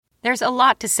There's a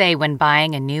lot to say when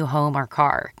buying a new home or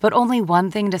car, but only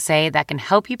one thing to say that can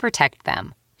help you protect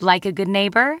them. Like a good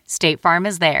neighbor, State Farm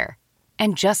is there.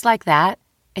 And just like that,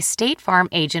 a State Farm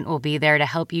agent will be there to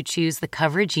help you choose the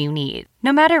coverage you need,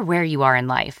 no matter where you are in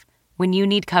life. When you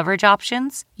need coverage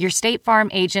options, your State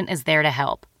Farm agent is there to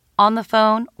help, on the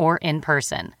phone or in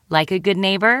person. Like a good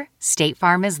neighbor, State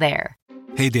Farm is there.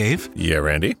 Hey, Dave. Yeah,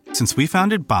 Randy? Since we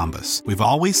founded Bombas, we've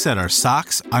always said our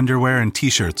socks, underwear, and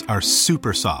T-shirts are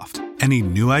super soft. Any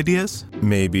new ideas?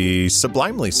 Maybe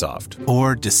sublimely soft.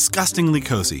 Or disgustingly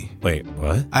cozy. Wait,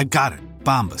 what? I got it.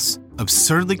 Bombas.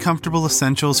 Absurdly comfortable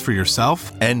essentials for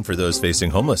yourself and for those facing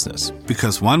homelessness.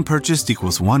 Because one purchased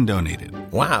equals one donated.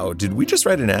 Wow, did we just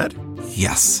write an ad?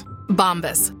 Yes.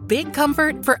 Bombas. Big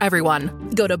comfort for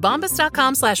everyone. Go to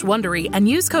bombas.com/Wondery and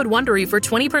use code WONDERY for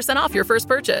 20% off your first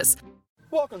purchase.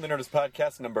 Welcome to the Nerdist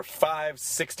Podcast number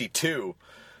 562.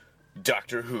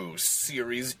 Doctor Who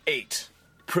Series 8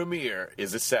 premiere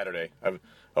is this Saturday. I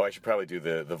should probably do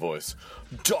the voice.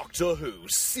 Doctor Who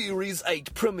Series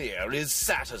 8 premiere is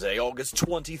Saturday, August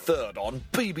 23rd on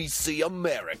BBC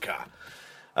America.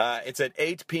 It's at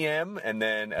 8 p.m. and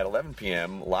then at 11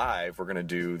 p.m. live, we're going to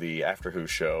do the After Who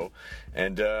show.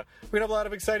 And we're going to have a lot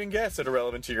of exciting guests that are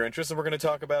relevant to your interests. And we're going to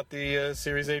talk about the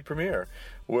Series 8 premiere,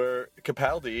 where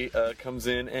Capaldi comes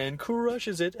in and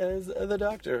crushes it as the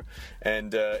Doctor.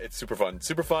 And it's super fun.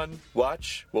 Super fun.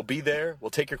 Watch. We'll be there.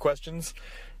 We'll take your questions.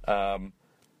 I'm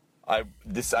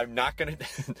not going to...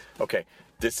 Okay.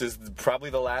 This is probably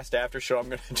the last after show I'm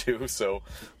going to do, so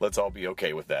let's all be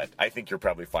okay with that. I think you're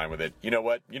probably fine with it. You know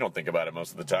what? You don't think about it most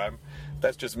of the time.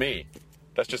 That's just me.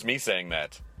 That's just me saying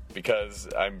that because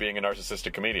I'm being a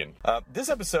narcissistic comedian. This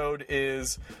episode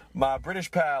is my British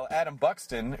pal Adam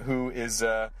Buxton, who is...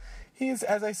 He is,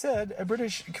 as I said, a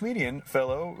British comedian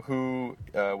fellow who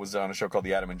was on a show called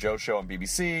The Adam and Joe Show on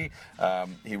BBC.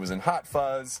 He was in Hot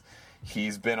Fuzz.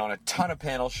 He's been on a ton of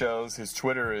panel shows. His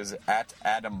Twitter is at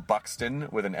Adam Buxton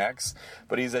with an X.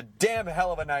 But he's a damn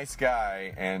hell of a nice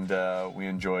guy, and we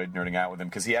enjoyed nerding out with him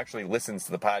because he actually listens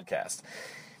to the podcast.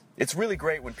 It's really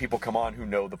great when people come on who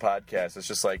know the podcast. It's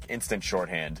just like instant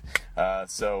shorthand.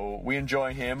 So we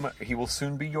enjoy him. He will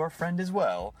soon be your friend as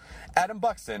well. Adam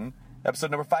Buxton, episode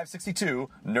number 562,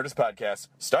 Nerdist Podcast.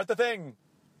 Start the thing!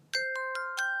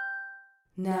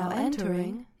 Now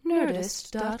entering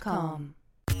Nerdist.com.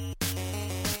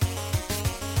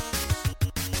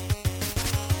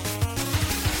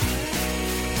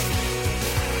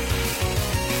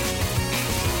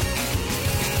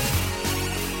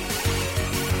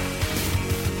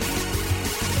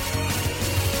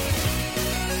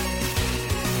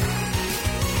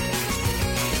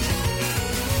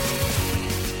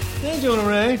 Hey, Jonah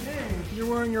Ray. Hey. You're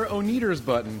wearing your Oneaters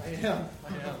button. I am.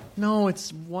 No,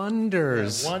 it's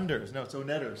Wonders. Yeah, Wonders. No, it's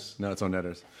Onetters. No, it's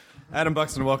Onetters. Adam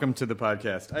Buxton, welcome to the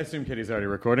podcast. I assume Kitty's already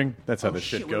recording. That's how this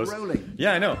shit goes. We're rolling.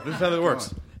 Yeah, I know. This is how it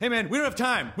works. Hey, man, we don't have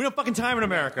time. We don't have fucking time in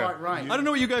America. Quite right. I don't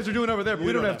know what you guys are doing over there, but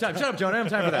we don't have time. Shut up, Jonah. I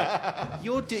don't have time for that.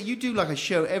 You do like a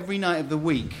show every night of the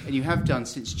week, and you have done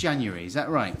since January. Is that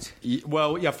right?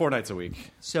 Well, yeah, 4 nights a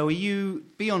week. So are you?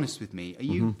 Be honest with me.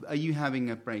 Are you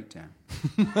having a breakdown?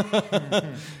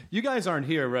 You guys aren't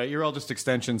here, right? You're all just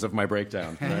extensions of my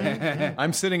breakdown, right?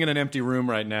 I'm sitting in an empty room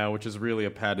right now, which is really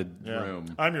a padded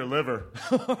room. I'm your liver.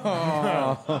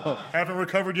 Haven't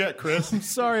recovered yet, Chris. I'm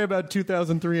sorry about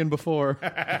 2003 and before.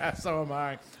 So am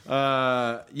I.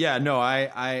 I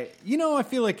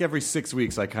feel like every 6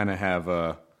 weeks I kind of have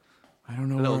I don't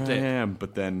know a little where dip. I am,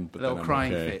 but then A little I'm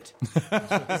crying okay. fit.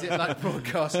 Is it like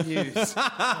broadcast news?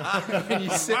 When you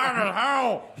sit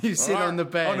on the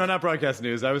bed. Oh, no, not broadcast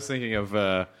news. I was thinking of,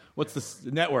 what's this?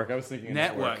 Network. I was thinking of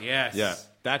Network, yes. Yeah,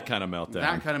 that kind of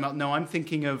meltdown. No, I'm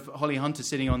thinking of Holly Hunter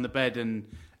sitting on the bed and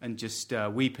just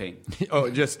weeping. Oh,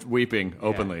 just weeping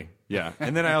openly. Yeah.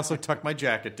 And then I also tuck my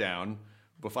jacket down.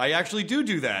 I actually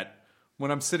do that. When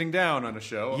I'm sitting down on a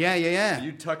show, yeah.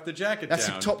 You tuck the jacket That's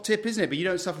down. a top tip, isn't it? But you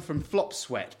don't suffer from flop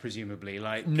sweat, presumably.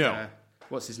 Like no.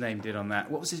 What's his name did on that?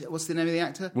 What's the name of the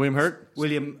actor? William Hurt.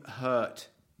 William Hurt.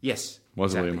 Yes,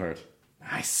 Was exactly. William Hurt?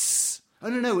 Nice. Oh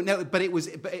no! But it was.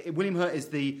 William Hurt is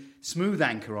the smooth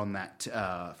anchor on that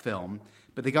film.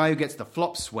 But the guy who gets the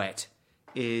flop sweat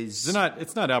is.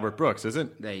 It's not Albert Brooks, is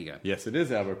it? There you go. Yes, it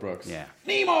is Albert Brooks. Yeah.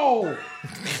 Nemo.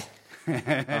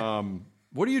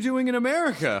 What are you doing in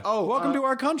America? Oh, welcome to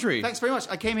our country. Thanks very much.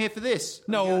 I came here for this.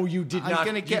 No, you did not.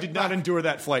 You did not endure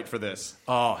that flight for this.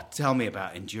 Oh, tell me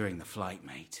about enduring the flight,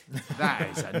 mate. That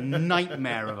is a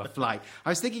nightmare of a flight. I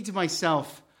was thinking to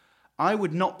myself, I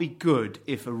would not be good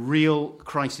if a real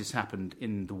crisis happened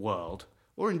in the world,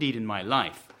 or indeed in my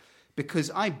life,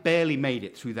 because I barely made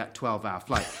it through that 12-hour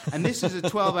flight. And this is a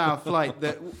 12-hour flight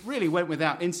that really went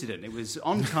without incident. It was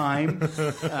on time.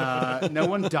 No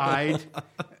one died.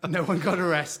 No one got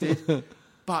arrested.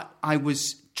 But I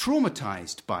was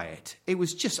traumatized by it. It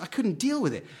was just, I couldn't deal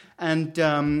with it. And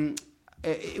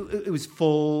it was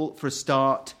fall for a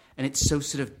start, and it's so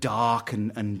sort of dark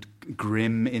and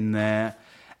grim in there.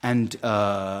 And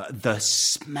the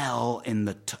smell in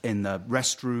the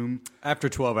restroom After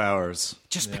 12 hours.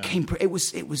 just became. It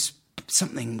was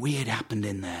something weird happened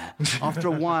in there. After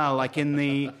a while, like in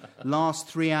the last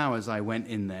 3 hours, I went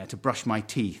in there to brush my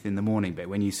teeth in the morning bit.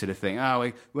 When you sort of think,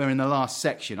 oh, we're in the last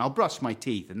section, I'll brush my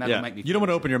teeth, and that'll make me. You don't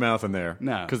want to open your mouth in there.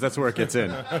 No. Because that's where it gets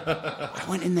in. I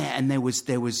went in there, and there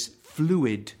was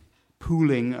fluid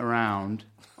pooling around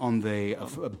on the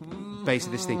base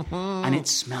of this thing, and it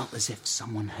smelled as if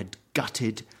someone had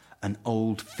gutted an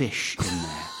old fish in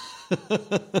there.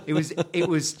 It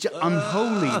was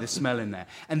unholy, the smell in there.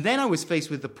 And then I was faced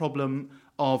with the problem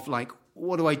of, like,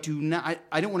 what do I do now?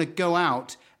 I don't want to go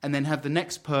out and then have the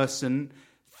next person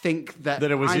think that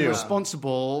it was I'm you.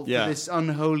 responsible for this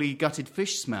unholy gutted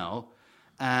fish smell.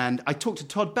 And I talked to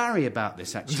Todd Barry about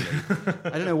this, actually. I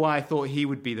don't know why I thought he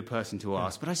would be the person to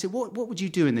ask, but I said, what would you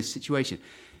do in this situation?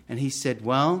 And he said,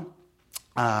 well,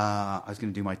 I was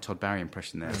going to do my Todd Barry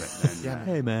impression there, but then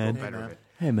Hey, man.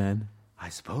 Hey, man. I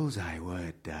suppose I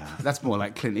would. That's more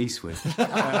like Clint Eastwood.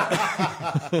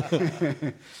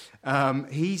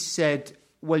 He said,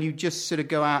 well, you just sort of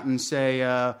go out and say,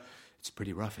 it's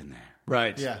pretty rough in there.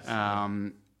 Right. Yes.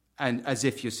 And as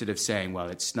if you're sort of saying, well,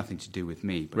 it's nothing to do with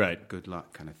me, but Right. good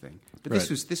luck kind of thing. But this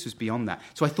was beyond that.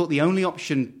 So I thought the only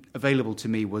option available to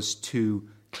me was to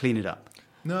clean it up.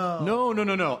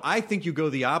 No. I think you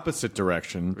go the opposite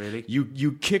direction. Really?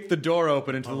 You kick the door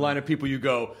open into the line of people. You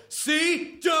go,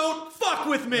 see, don't fuck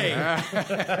with me.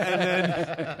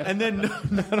 and then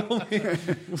not only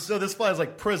So this flight is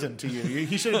like prison to you.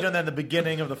 He should have done that in the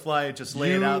beginning of the flight, just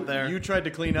lay it out there. You tried to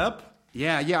clean up.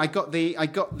 Yeah. I got the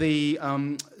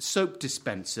soap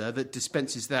dispenser that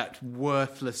dispenses that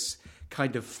worthless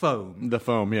kind of foam. The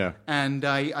foam, yeah. And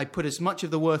I put as much of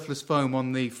the worthless foam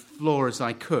on the floor as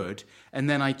I could, and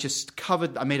then I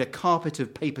made a carpet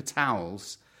of paper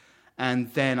towels, and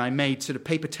then I made sort of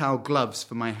paper towel gloves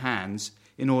for my hands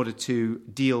in order to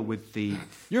deal with the...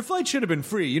 Your flight should have been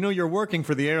free. You know you're working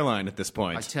for the airline at this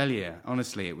point. I tell you,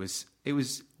 honestly, it was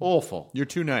awful. You're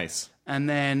too nice. And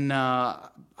then, so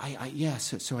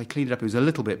I cleaned it up. It was a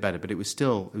little bit better, but it was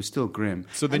still grim.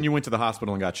 So then you went to the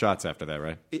hospital and got shots after that,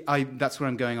 right? That's where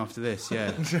I'm going after this,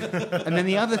 yeah. And then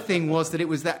the other thing was that it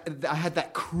was that I had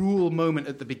that cruel moment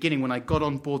at the beginning when I got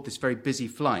on board this very busy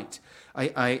flight.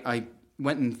 I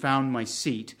went and found my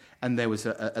seat, and there was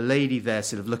a lady there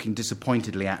sort of looking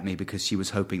disappointedly at me because she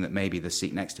was hoping that maybe the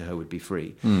seat next to her would be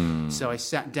free. So I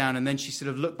sat down, and then she sort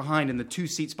of looked behind, and the two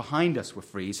seats behind us were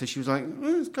free. So she was like,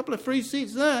 there's a couple of free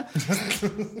seats there.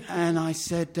 And I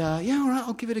said, yeah, all right,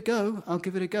 I'll give it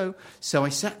a go. So I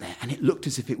sat there, and it looked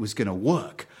as if it was going to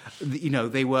work. You know,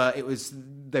 they were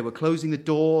closing the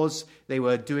doors. They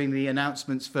were doing the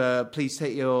announcements for please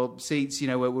take your seats, you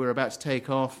know, where we're about to take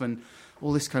off, and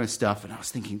all this kind of stuff. And I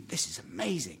was thinking, this is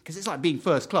amazing, because it's like being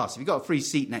first class. If you've got a free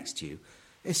seat next to you,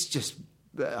 it's just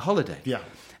a holiday. Yeah.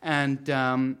 And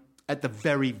at the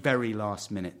very, very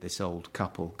last minute, this old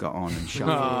couple got on and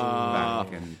shuffled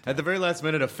back. And At the very last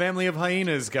minute, a family of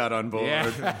hyenas got on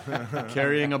board,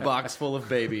 carrying a box full of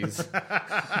babies.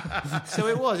 so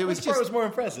it was Which part just... was more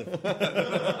impressive?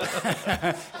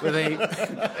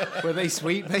 Were they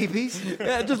sweet babies?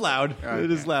 Yeah, just loud.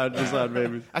 Just loud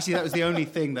babies. Actually, that was the only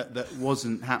thing that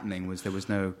wasn't happening, was there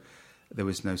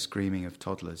was no screaming of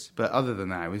toddlers. But other than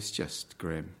that, it was just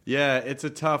grim. Yeah, it's a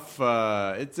tough.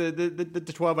 It's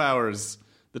the 12 hours.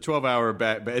 The 12-hour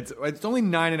back. It's only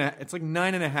 9.5. It's like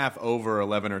 9.5 over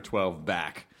 11 or 12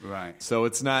 back. Right. So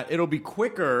it's not. It'll be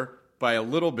quicker by a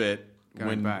little bit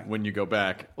when you go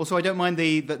back. Also, I don't mind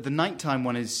the nighttime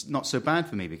one is not so bad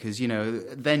for me, because, you know,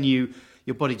 then your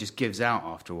body just gives out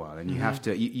after a while, and you have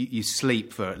to you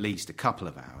sleep for at least a couple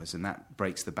of hours, and that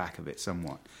breaks the back of it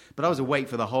somewhat. But I was awake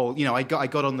for the whole. You know, I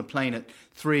got on the plane at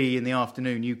 3 in the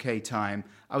afternoon UK time.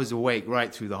 I was awake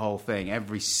right through the whole thing,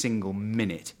 every single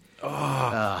minute.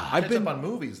 I've been up on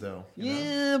movies though.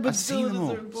 Yeah, but I've seen them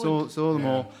all. Saw them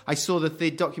all. I saw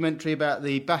the documentary about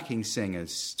the backing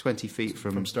singers, 20 feet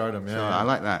from Stardom. Yeah, So I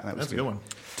like that. That's a good one.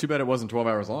 Too bad it wasn't 12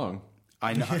 hours long.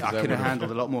 I know, I could have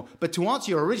handled a lot more. But to answer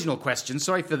your original question,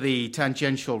 sorry for the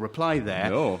tangential reply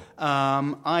there. No.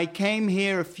 I came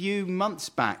here a few months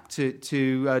back to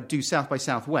do South by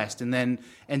Southwest, and then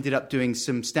ended up doing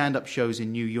some stand-up shows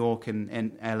in New York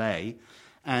and LA.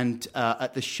 And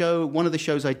at the show, one of the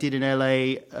shows I did in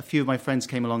LA, a few of my friends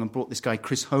came along and brought this guy,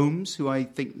 Chris Holmes, who I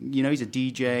think, he's a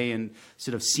DJ and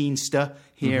sort of scenester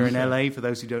here in LA, for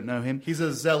those who don't know him. He's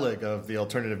a Zelig of the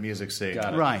alternative music scene.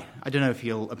 Right. I don't know if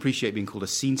he'll appreciate being called a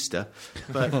scenester,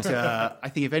 but I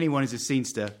think if anyone is a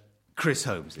scenester, Chris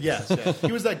Holmes. Yes.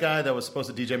 He was that guy that was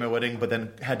supposed to DJ my wedding, but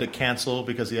then had to cancel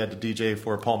because he had to DJ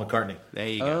for Paul McCartney. There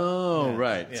you go. Oh,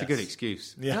 right. It's a good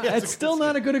excuse. Yeah, It's still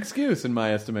not a good excuse in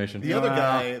my estimation. The other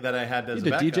guy that I had as the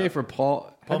a backup, DJ for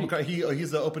Paul McCartney.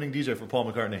 He's the opening DJ for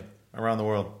Paul McCartney around the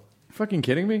world. Fucking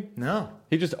kidding me? No.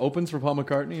 He just opens for Paul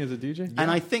McCartney as a DJ? Yeah. And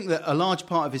I think that a large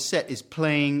part of his set is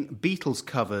playing Beatles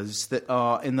covers that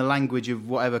are in the language of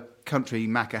whatever country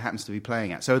Macca happens to be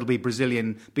playing at. So it'll be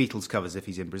Brazilian Beatles covers if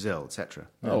he's in Brazil, etc.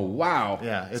 Oh, wow.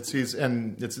 Yeah, it's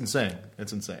insane. It's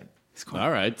insane. All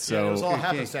right, so... it was all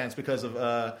happenstance because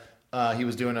of he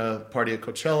was doing a party at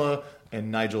Coachella, and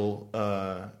Nigel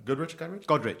Godrich,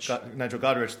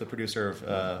 the producer of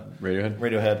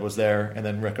Radiohead, was there, and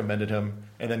then recommended him.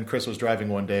 And then Chris was driving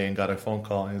one day and got a phone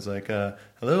call, and he's like,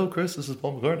 "Hello, Chris, this is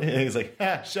Paul McCartney." And he's like,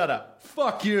 "Shut up!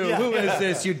 Fuck you! Yeah. Who is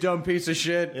this? You dumb piece of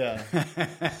shit!" Yeah.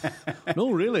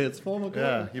 No, really, it's Paul McCartney.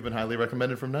 Yeah, you've been highly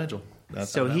recommended from Nigel.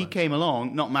 So he came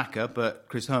along, not Macca, but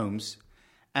Chris Holmes.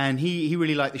 And he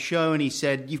really liked the show, and he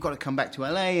said, "You've got to come back to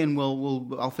LA, and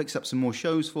I'll fix up some more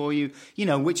shows for you."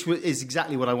 Which is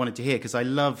exactly what I wanted to hear, because I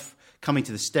love coming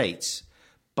to the States,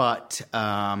 but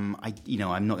I'm not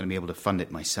going to be able to fund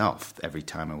it myself every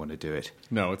time I want to do it.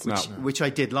 No, it's not. Which I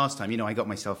did last time. I got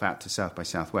myself out to South by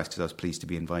Southwest because I was pleased to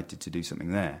be invited to do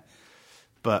something there.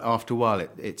 But after a while,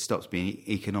 it stops being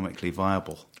economically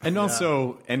viable, and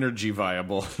also energy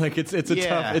viable. Like it's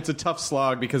a tough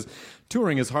slog, because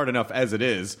touring is hard enough as it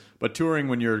is. But touring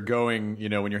when you're going,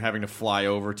 when you're having to fly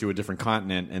over to a different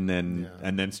continent and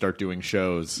then start doing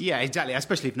shows. Yeah, exactly.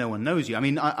 Especially if no one knows you. I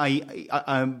mean,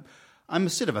 I'm a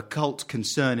sort of a cult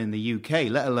concern in the UK,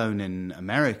 let alone in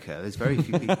America. There's very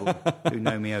few people who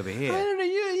know me over here. I don't know.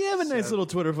 You have a nice little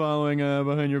Twitter following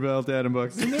behind your belt, Adam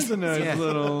Buxton. There's a nice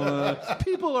little...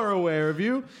 people are aware of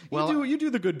you. You do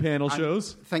the good panel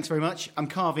shows. Thanks very much. I'm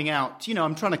carving out...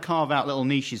 I'm trying to carve out little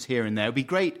niches here and there. It would be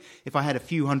great if I had a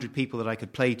few hundred people that I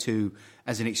could play to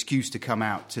as an excuse to come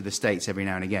out to the States every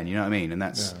now and again. You know what I mean?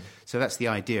 And so that's the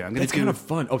idea. It's kind of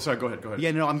fun. Oh, sorry. Go ahead.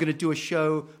 Yeah, no, I'm going to do a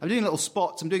show. I'm doing little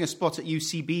spots. I'm doing a spot at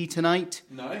UCB tonight.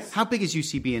 Nice. How big is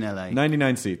UCB in LA?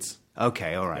 99 seats.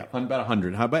 Okay, all right. Yeah, about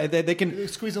 100. How about they can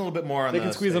squeeze in a little bit more on They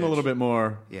can squeeze in a little bit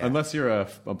more. Yeah. Unless you're a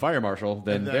fire marshal,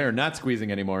 then they're not squeezing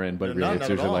any more in, but really it's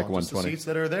usually like 120. Just the seats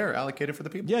that are there allocated for the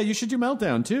people. Yeah, you should do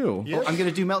Meltdown too. Yeah. I'm going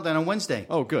to do Meltdown on Wednesday.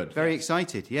 Oh, good. Very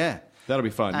excited, yeah. That'll be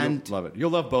fun. And You'll love it.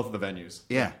 You'll love both of the venues.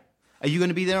 Yeah. Are you going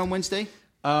to be there on Wednesday?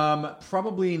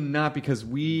 Probably not, because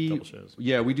we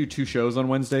do 2 shows on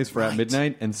Wednesdays for at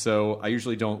midnight, and so I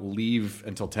usually don't leave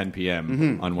until 10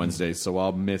 p.m. on Wednesdays, so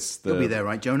I'll miss the... You'll be there,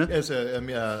 right, Jonah? Yes,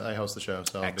 I host the show,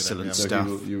 so excellent I'll be there.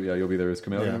 stuff. You'll be there. Is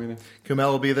Kumail going to be there?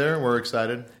 Kumail will be there. We're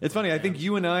excited. It's funny. I think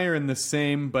you and I are in the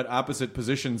same but opposite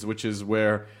positions, which is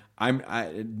where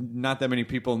not that many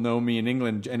people know me in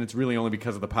England, and it's really only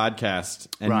because of the podcast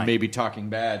and maybe Talking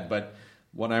Bad, but...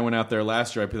 When I went out there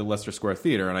last year, I played the Leicester Square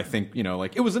Theater, and I think,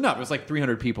 it was enough. It was like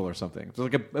 300 people or something.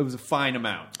 It was a fine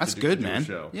amount. That's good, man.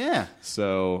 Show. Yeah.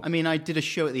 So, I mean, I did a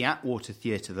show at the Atwater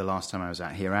Theatre the last time I was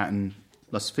out here, out in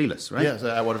Los Feliz, right? Yeah, it's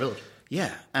Atwater Village.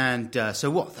 Yeah, and so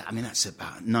what? I mean, that's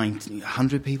about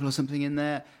 100 people or something in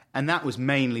there, and that was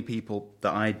mainly people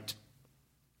that I'd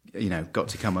got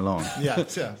to come along. Yeah.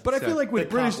 But I feel like with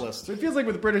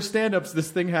British stand-ups, this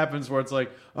thing happens where it's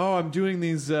like, oh, I'm doing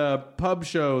these pub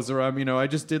shows, or I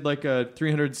just did like a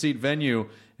 300-seat venue,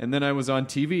 and then I was on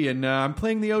TV, and I'm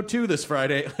playing the O2 this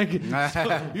Friday.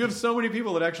 You have so many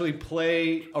people that actually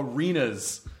play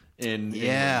arenas in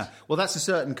England. Well, that's a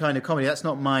certain kind of comedy. That's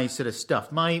not my sort of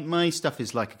stuff. My stuff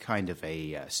is like a kind of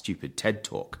a stupid TED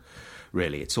Talk.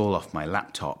 Really, it's all off my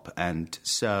laptop, and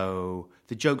so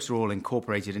the jokes are all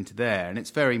incorporated into there, and it's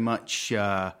very much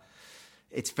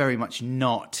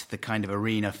not the kind of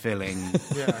arena-filling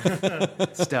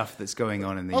stuff that's going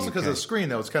on in the UK. Also because of the screen,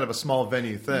 though, it's kind of a small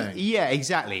venue thing. Yeah,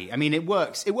 exactly. I mean, it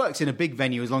works in a big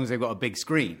venue as long as they've got a big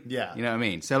screen. Yeah. You know what I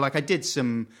mean? So, I did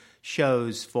some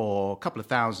shows for a couple of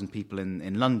thousand people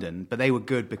in London, but they were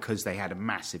good because they had a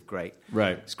massive, great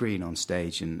screen on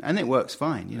stage, and it works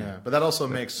fine, Yeah, but that also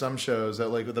makes some shows that,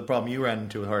 like the problem you ran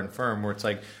into with Hard and Firm, where it's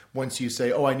like once you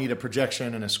say, "Oh, I need a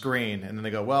projection and a screen," and then they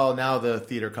go, "Well, now the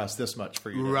theater costs this much for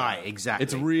you." Right, exactly.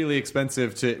 It's really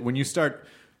expensive when you start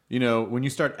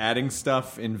adding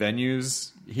stuff in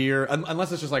venues here,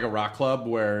 unless it's just like a rock club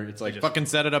where it's like fucking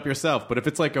set it up yourself. But if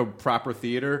it's like a proper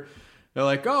theater, They're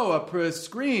like, oh, a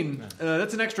screen,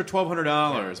 that's an extra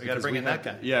 $1,200. We got to bring in that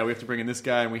guy. Yeah, we have to bring in this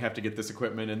guy, and we have to get this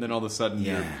equipment, and then all of a sudden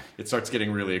it starts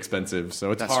getting really expensive.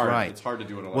 So it's hard. Right. It's hard to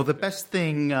do it. Well, the best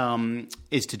thing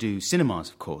is to do cinemas,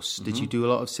 of course. Did you do a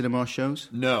lot of cinema shows?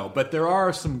 No, but there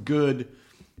are some good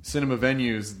cinema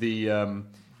venues.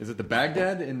 Is it the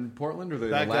Baghdad in Portland or the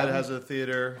Baghdad has a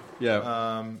theater?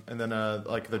 Yeah, and then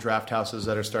like the draft houses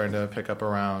that are starting to pick up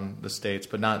around the States,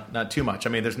 but not too much.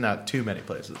 I mean, there's not too many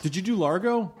places. Did you do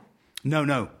Largo?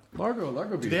 No.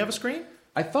 Largo. Do they have a screen?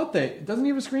 I thought doesn't he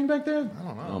have a screen back there? I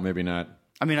don't know. Oh, maybe not.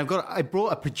 I mean, I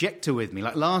brought a projector with me.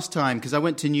 Like last time, because I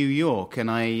went to New York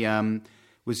and I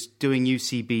was doing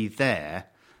UCB there.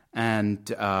 And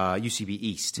UCB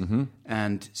East,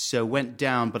 and so went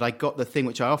down. But I got the thing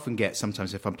which I often get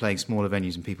sometimes if I'm playing smaller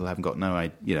venues and people haven't got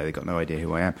they've got no idea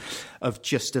who I am, of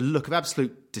just a look of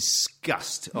absolute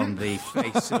disgust on the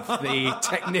face of the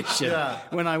technician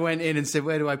when I went in and said,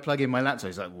 "Where do I plug in my laptop?"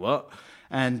 He's like, "What?"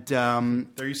 And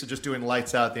they're used to just doing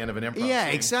lights out at the end of an improv. Yeah,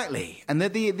 scene. exactly. And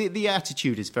the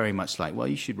attitude is very much like, well,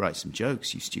 you should write some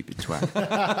jokes, you stupid twat.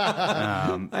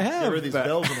 I have. There are these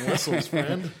bells and whistles,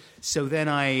 friend. So then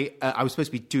I was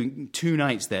supposed to be doing 2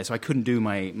 nights there, so I couldn't do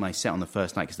my set on the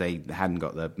first night because they hadn't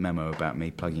got the memo about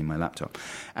me plugging in my laptop.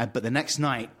 But the next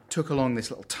night, took along this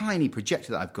little tiny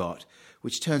projector that I've got,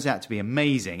 which turns out to be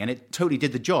amazing, and it totally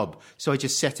did the job. So I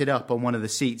just set it up on one of the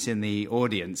seats in the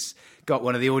audience, got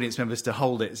one of the audience members to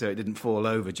hold it so it didn't fall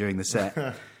over during the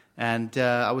set, and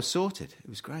I was sorted. It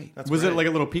was great. Was it like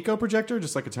a little Pico projector,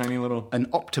 just like a tiny little... An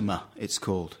Optima, it's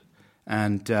called.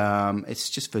 And it's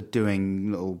just for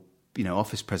doing little...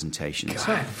 office presentations.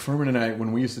 God, Furman and I,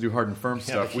 when we used to do Hard and Firm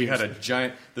stuff, we had a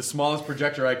giant... The smallest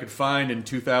projector I could find in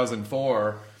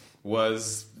 2004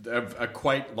 was a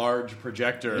quite large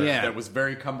projector that was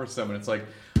very cumbersome. And it's like,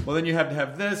 well, then you have to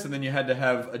have this, and then you had to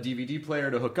have a DVD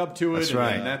player to hook up to it. That's and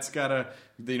right. then that's got to...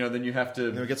 then you have to...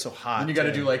 And it gets so hot. Then you got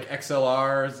to do like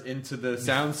XLRs into the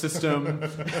sound system. And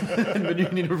then you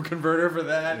need a converter for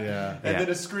that. Yeah. And then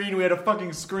a screen. We had a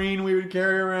fucking screen we would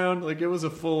carry around. Like, it was a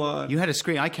full-on... You had a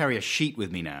screen. I carry a sheet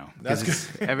with me now. That's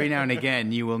good. Every now and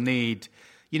again you will need...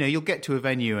 you'll get to a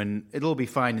venue and it'll all be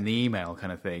fine in the email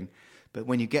kind of thing. But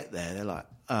when you get there, they're like...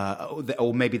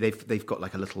 or maybe they've got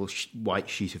like a little white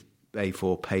sheet of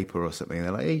A4 paper or something.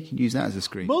 They're like, hey, you can use that as a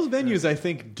screen. Most venues, I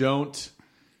think, don't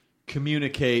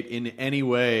communicate in any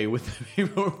way with the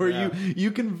people where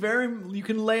you can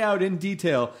lay out in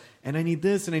detail, and I need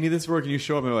this work, and you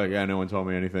show up and you're like, yeah, no one told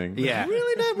me anything. Yeah.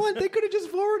 Really not one. They could have just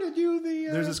forwarded you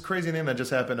the... There's this crazy thing that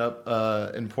just happened up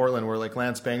in Portland where like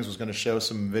Lance Bangs was going to show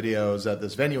some videos at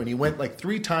this venue, and he went like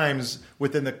 3 times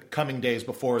within the coming days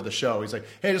before the show. He's like,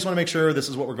 hey, I just want to make sure this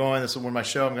is what we're going. This is when my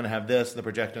show, I'm going to have this, the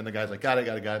projector, and the guy's like, got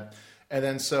it. And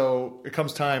then so it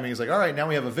comes time, and he's like, all right, now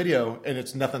we have a video,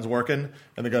 and nothing's working.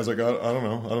 And the guy's like, I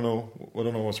don't know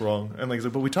what's wrong. And like, he's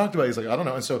like, but we talked about it. He's like, I don't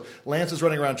know. And so Lance is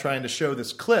running around trying to show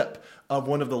this clip of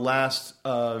one of the last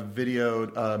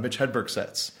videoed Mitch Hedberg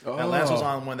sets. Oh. And Lance was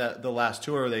on the last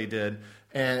tour they did,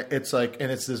 and it's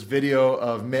this video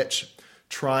of Mitch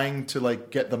trying to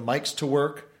like get the mics to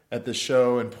work at this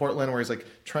show in Portland, where he's like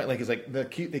trying, like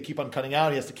they keep on cutting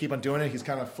out. He has to keep on doing it. He's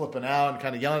kind of flipping out and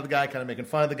kind of yelling at the guy, kind of making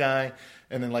fun of the guy,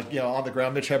 and then like on the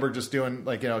ground, Mitch Hedberg just doing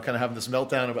like kind of having this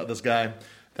meltdown about this guy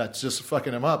that's just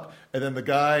fucking him up. And then the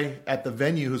guy at the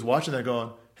venue who's watching that going,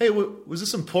 "Hey, was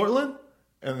this in Portland?"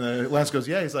 And the Lance goes,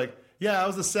 "Yeah." He's like, "Yeah, I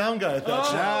was the sound guy at that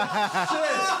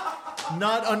show." Shit.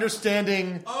 Not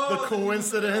understanding the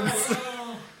coincidence.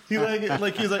 He's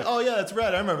like, oh yeah, that's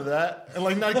right, I remember that, and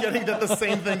like not getting that the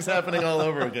same thing's happening all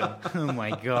over again. Oh my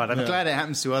god, I'm glad it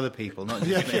happens to other people, not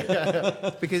just me.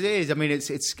 Because it is. I mean,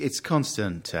 it's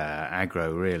constant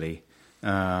aggro, really.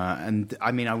 And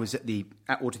I mean, I was at the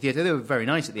Atwater Theatre. They were very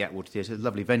nice at the Atwater Theatre,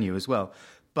 lovely venue as well.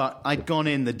 But I'd gone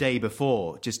in the day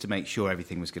before just to make sure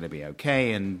everything was going to be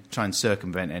okay and try and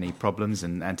circumvent any problems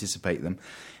and anticipate them.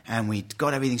 And we'd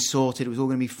got everything sorted. It was all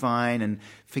going to be fine, and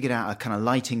figured out a kind of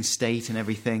lighting state and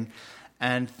everything.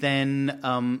 And then,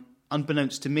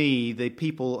 unbeknownst to me, the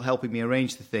people helping me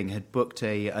arrange the thing had booked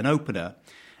an opener.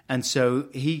 And so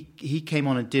he came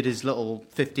on and did his little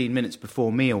 15 minutes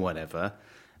before me or whatever.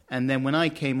 And then when I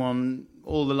came on,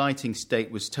 all the lighting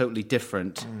state was totally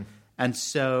different. Mm. And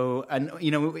so,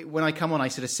 when I come on, I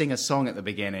sort of sing a song at the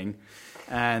beginning.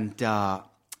 And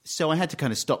so I had to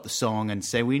kind of stop the song and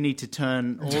say, we need to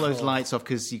turn all those lights off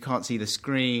because you can't see the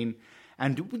screen.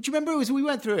 And do you remember we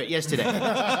went through it yesterday? Remember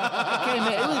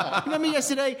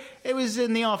yesterday? It was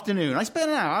in the afternoon. I spent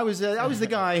an hour. I was the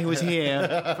guy who was here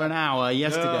for an hour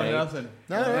yesterday. No, nothing.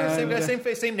 No, same guy, same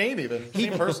face, same name even.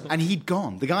 Same person. And he'd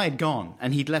gone. The guy had gone,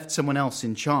 and he'd left someone else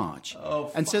in charge.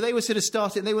 And so they were sort of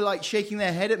starting. They were like shaking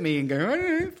their head at me and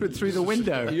going through the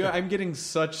window. Yeah, I'm getting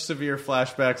such severe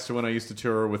flashbacks to when I used to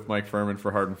tour with Mike Furman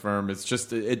for Hard and Firm. It's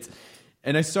just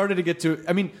and I started to get to.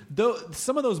 I mean, though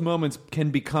some of those moments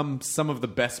can become some of the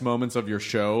best moments of your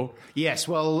show. Yes,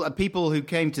 well, people who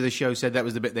came to the show said that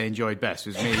was the bit they enjoyed best.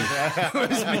 Was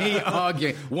me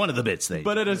arguing. One of the bits they.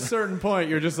 But at a certain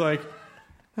point, you're just like.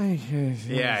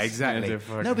 Yeah, exactly.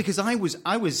 No, because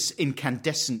I was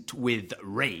incandescent with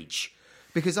rage.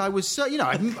 Because I was so,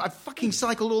 I fucking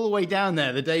cycled all the way down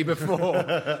there the day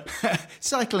before,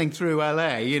 cycling through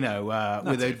LA,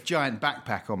 with a giant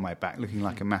backpack on my back, looking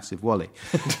like a massive Wally,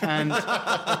 and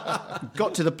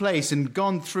got to the place and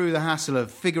gone through the hassle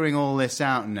of figuring all this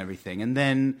out and everything, and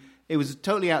then it was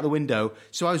totally out the window.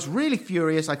 So I was really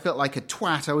furious. I felt like a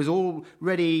twat. I was all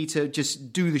ready to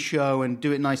just do the show and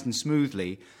do it nice and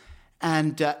smoothly,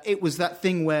 and it was that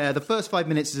thing where the first 5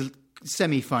 minutes is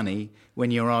semi-funny when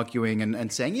you're arguing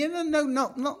and saying, no,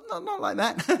 not like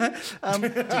that.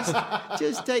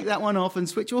 just take that one off and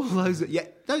switch all those. Yeah,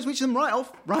 no, switch them right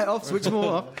off, switch them all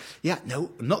off. Yeah, no,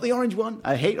 not the orange one.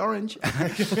 I hate orange.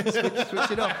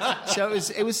 switch it off. So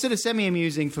it was sort of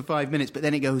semi-amusing for 5 minutes, but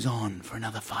then it goes on for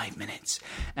another 5 minutes,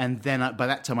 and then by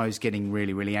that time I was getting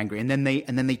really, really angry. And then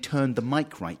they turned the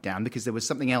mic right down because there was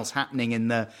something else happening in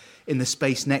the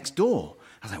space next door.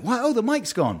 I was like, what? Oh, the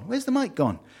mic's gone. Where's the mic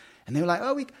gone? And they were like,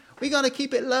 oh, we got to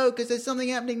keep it low because there's something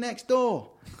happening next door.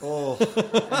 Oh.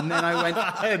 And then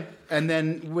I went, and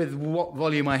then with what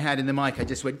volume I had in the mic, I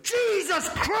just went, Jesus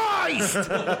Christ!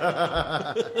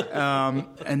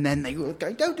 And then they were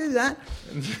going, don't do that.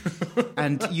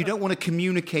 And you don't want to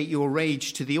communicate your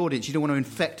rage to the audience. You don't want to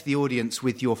infect the audience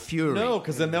with your fury. No,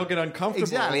 because then they'll get uncomfortable.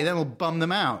 Exactly. Then it'll bum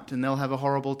them out and they'll have a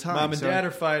horrible time. Mom and Dad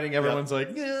are fighting. Everyone's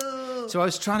like, no. So I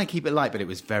was trying to keep it light, but it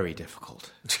was very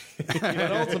difficult.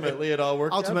 But ultimately, it all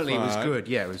worked out Ultimately, fine. It was good.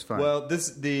 Yeah, it was fine. Well,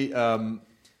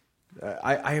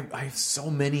 I have so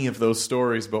many of those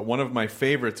stories, but one of my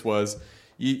favorites was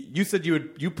you said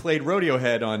you played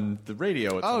Radiohead on the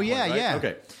radio at some point, right? Yeah.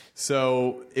 Okay.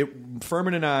 So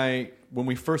Furman and I, when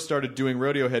we first started doing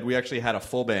Radiohead, we actually had a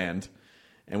full band.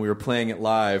 And we were playing it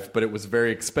live, but it was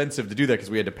very expensive to do that because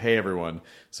we had to pay everyone.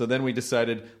 So then we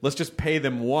decided, let's just pay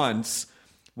them once.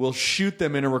 We'll shoot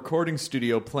them in a recording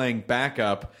studio playing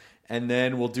backup, and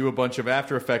then we'll do a bunch of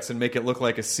After Effects and make it look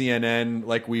like a CNN,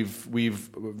 like we've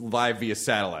live via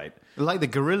satellite. Like the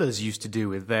Gorillaz used to do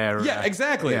with their... Yeah,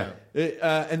 exactly. Yeah.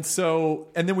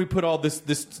 And then we put all this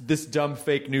dumb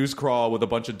fake news crawl with a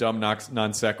bunch of dumb non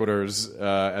sequiturs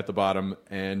at the bottom.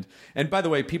 And by the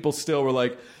way, people still were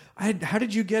like, how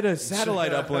did you get a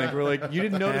satellite uplink? We're like, you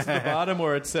didn't notice at the bottom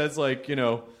where it says, like,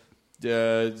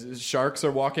 sharks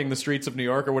are walking the streets of New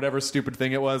York or whatever stupid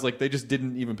thing it was. Like, they just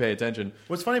didn't even pay attention.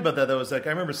 What's funny about that, though, is like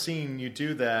I remember seeing you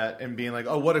do that and being like,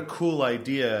 oh, what a cool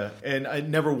idea. And it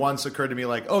never once occurred to me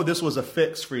like, oh, this was a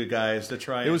fix for you guys to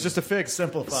try. It was just a fix.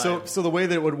 Simplify. So the way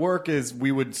that it would work is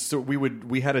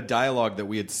we had a dialogue that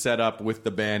we had set up with the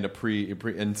band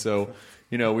and so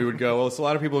we would go, well, so a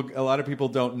lot of people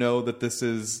don't know that this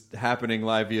is happening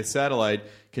live via satellite.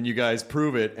 Can you guys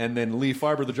prove it? And then Lee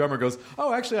Farber, the drummer, goes,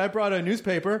 oh, actually, I brought a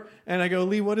newspaper. And I go,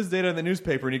 Lee, what is data in the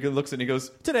newspaper? And he looks at it and he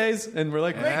goes, today's. And we're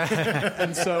like, great.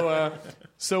 And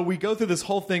so we go through this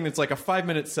whole thing that's like a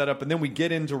 5-minute setup. And then we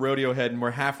get into Radiohead and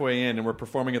we're halfway in and we're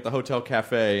performing at the Hotel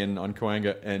Cafe on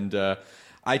Cahuenga. And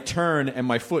I turn and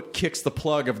my foot kicks the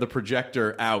plug of the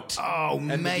projector out. Oh,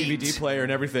 and mate. the DVD player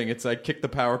and everything. It's like kick the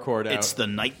power cord out. It's the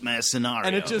nightmare scenario.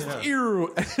 And it just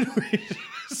and we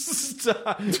just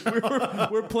stop.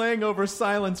 We're playing over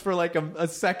silence for like a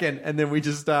second, and then we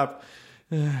just stop.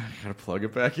 Gotta plug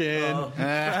it back in.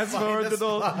 Fast forward to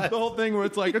the whole thing where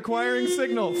it's like acquiring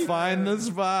signal, find the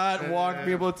spot, walk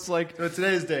people. It's like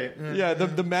today's day. Yeah,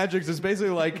 the magic is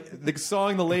basically like the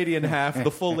sawing the lady in half.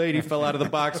 The full lady fell out of the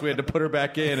box. We had to put her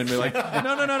back in and be like,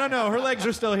 no. Her legs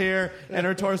are still here and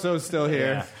her torso is still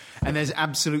here. Yeah. And there's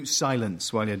absolute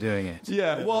silence while you're doing it.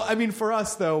 Yeah. Well, I mean, for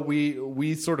us though,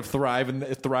 we sort of thrived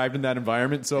in that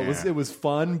environment, so it was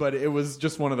fun, but it was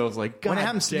just one of those like, God when it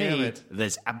happens damn to me, it.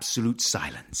 There's absolute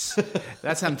silence.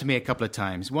 That's happened to me a couple of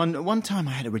times. One time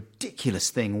I had a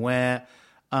ridiculous thing where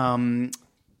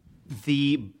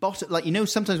the bottom, like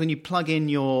sometimes when you plug in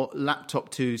your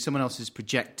laptop to someone else's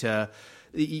projector.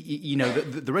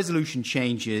 The resolution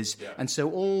changes, and so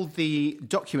all the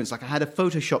documents, like I had a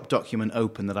Photoshop document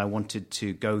open that I wanted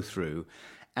to go through,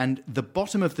 and the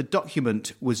bottom of the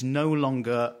document was no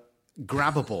longer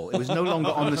grabbable. It was no longer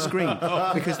on the screen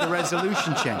because the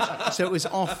resolution changed. So it was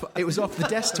off the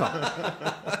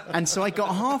desktop. And so I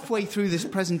got halfway through this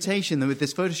presentation with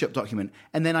this Photoshop document,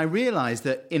 and then I realized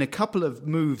that in a couple of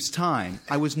moves' time,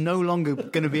 I was no longer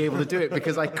going to be able to do it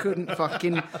because I couldn't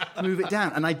fucking move it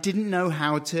down. And I didn't know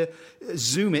how to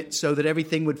zoom it so that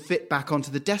everything would fit back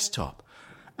onto the desktop.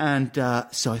 And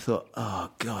so I thought, oh,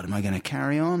 God, am I going to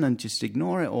carry on and just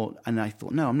ignore it? And I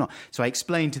thought, no, I'm not. So I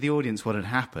explained to the audience what had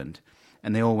happened,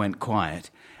 and they all went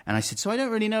quiet. And I said, so I don't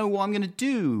really know what I'm going to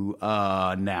do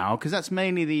now, because that's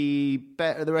mainly the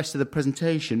rest of the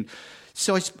presentation.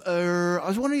 So I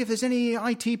was wondering if there's any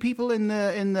IT people in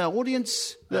the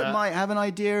audience that might have an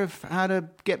idea of how to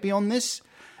get beyond this.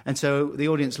 And so the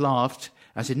audience laughed.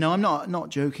 I said, no, I'm not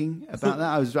joking about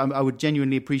that. I would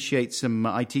genuinely appreciate some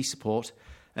IT support.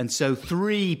 And so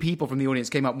 3 people from the audience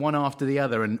came up, one after the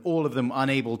other, and all of them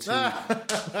unable to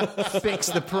fix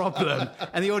the problem.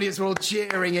 And the audience were all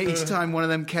cheering each time one of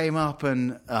them came up,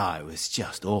 and it was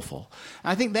just awful.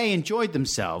 I think they enjoyed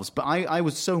themselves, but I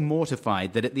was so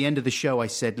mortified that at the end of the show I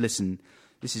said, listen,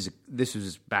 this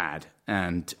was bad,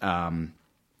 and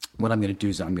what I'm going to do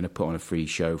is I'm going to put on a free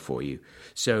show for you.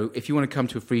 So if you want to come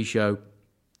to a free show,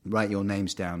 write your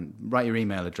names down, write your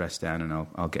email address down, and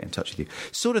I'll get in touch with you.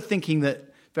 Sort of thinking that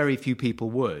very few people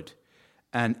would,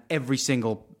 and every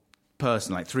single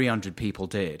person, like 300 people,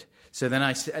 did. So then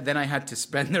I had to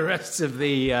spend the rest of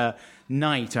the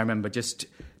night, I remember, just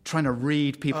trying to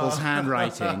read people's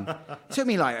handwriting. It took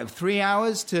me like 3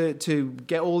 hours to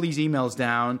get all these emails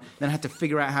down. Then I had to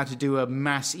figure out how to do a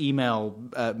mass email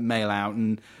mail out,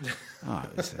 and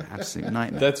it was an absolute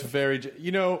nightmare. That's very...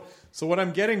 so what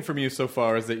I'm getting from you so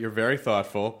far is that you're very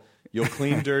thoughtful. You'll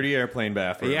clean dirty airplane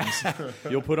bathrooms. Yeah.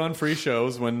 You'll put on free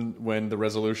shows when the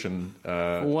resolution...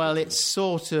 well, it's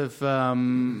sort of...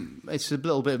 it's a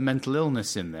little bit of mental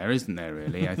illness in there, isn't there,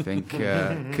 really, I think?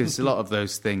 Because a lot of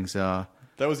those things are...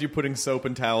 That was you putting soap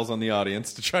and towels on the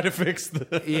audience to try to fix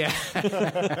the... Yeah.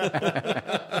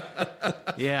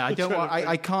 Yeah,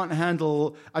 I can't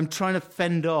handle... I'm trying to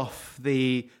fend off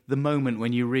the moment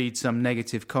when you read some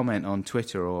negative comment on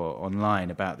Twitter or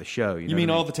online about the show. You mean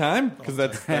all the time? Because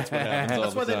that's what happens all the time.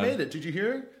 That's why they made it. Did you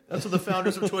hear? That's what the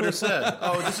founders of Twitter said.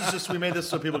 Oh, this is just... We made this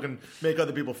so people can make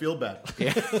other people feel bad.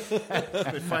 Yeah.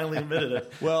 They finally admitted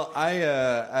it. Well,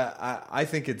 I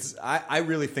think it's... I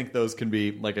really think those can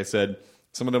be, like I said...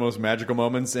 some of the most magical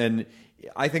moments, and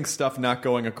I think stuff not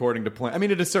going according to plan. I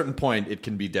mean, at a certain point, it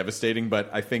can be devastating, but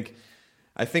I think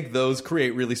those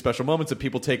create really special moments that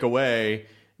people take away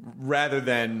rather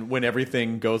than when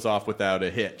everything goes off without a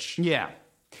hitch. Yeah.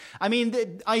 I mean,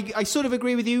 I sort of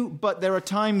agree with you, but there are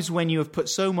times when you have put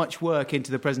so much work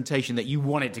into the presentation that you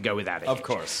want it to go without it. Of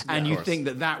course. And you think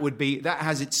that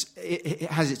has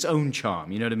its own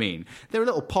charm, you know what I mean? There are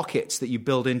little pockets that you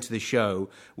build into the show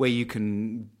where you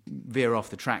can veer off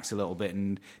the tracks a little bit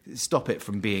and stop it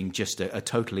from being just a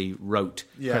totally rote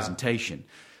presentation.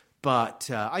 But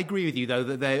I agree with you, though,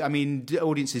 that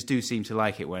audiences do seem to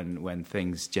like it when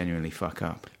things genuinely fuck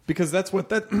up. Because that's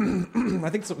what I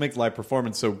think that's what makes live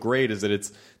performance so great, is that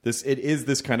it is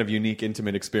this kind of unique,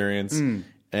 intimate experience.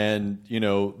 And,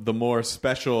 the more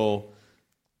special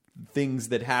things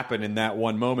that happen in that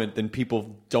one moment, then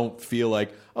people don't feel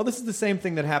like, oh, this is the same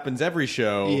thing that happens every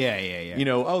show.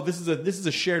 Yeah. This is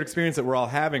a shared experience that we're all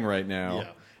having right now.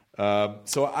 Yeah.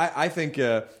 So I think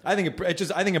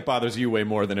it bothers you way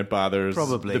more than it bothers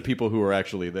probably the people who are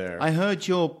actually there. I heard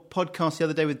your podcast the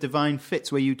other day with Divine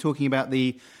Fitz, where you were talking about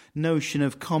the notion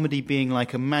of comedy being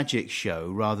like a magic show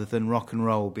rather than rock and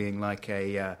roll being like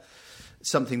a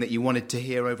something that you wanted to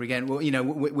hear over again. Well,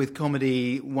 with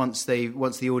comedy, once the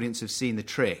audience have seen the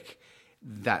trick,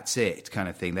 that's it, kind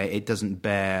of thing. It doesn't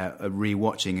bear a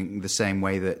rewatching the same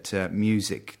way that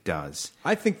music does.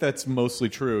 I think that's mostly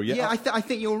true. Yeah, I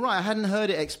think you're right. I hadn't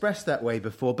heard it expressed that way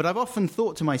before, but I've often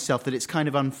thought to myself that it's kind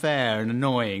of unfair and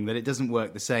annoying that it doesn't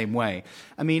work the same way.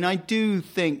 I mean, I do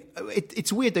think...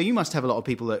 It's weird, though. You must have a lot of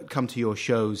people that come to your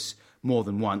shows more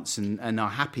than once and are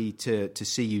happy to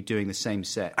see you doing the same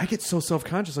set. I get so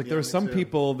self-conscious. There are some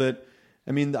people that...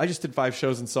 I mean, I just did 5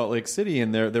 shows in Salt Lake City,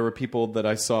 and there were people that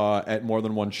I saw at more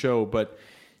than one show,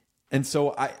 and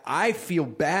so I feel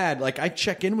bad. Like, I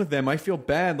check in with them, I feel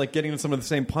bad, like, getting to some of the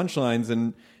same punchlines,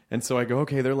 and so I go,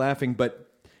 okay, they're laughing,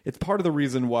 but it's part of the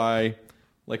reason why,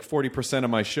 like, 40% of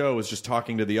my show is just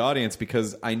talking to the audience,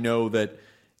 because I know that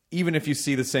even if you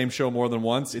see the same show more than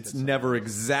once, it's never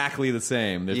exactly the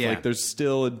same. There's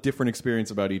still a different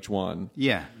experience about each one.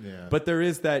 Yeah. But there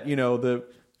is that,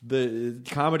 the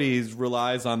comedy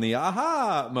relies on the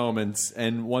aha moments,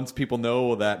 and once people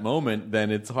know that moment,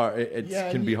 then it's hard. It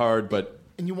can be hard, but.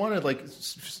 And you want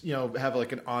to have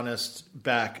like an honest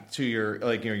back to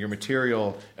your your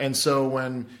material, and so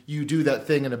when you do that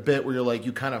thing in a bit where you're like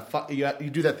you kind of you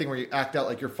do that thing where you act out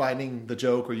like you're finding the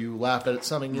joke or you laugh at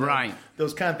something, right?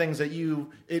 Those kind of things that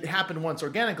it happened once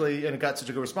organically and it got such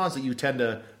a good response that you tend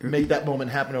to make that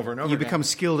moment happen over and over. You again. become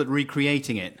skilled at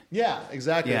recreating it. Yeah,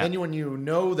 exactly. Yeah. And then when you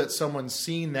know that someone's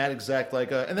seen that exact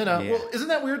and then well, isn't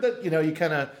that weird that you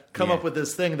kind of come up with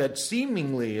this thing that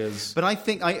seemingly is. But I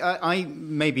think I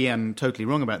maybe am totally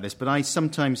wrong about this, but I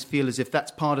sometimes feel as if that's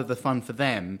part of the fun for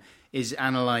them is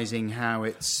analysing how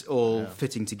it's all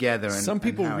fitting together. And some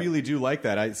people really do like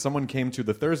that. Someone came to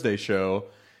the Thursday show,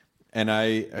 and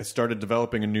I started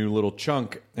developing a new little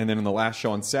chunk, and then in the last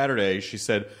show on Saturday, she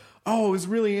said, "Oh, it was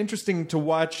really interesting to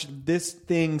watch this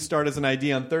thing start as an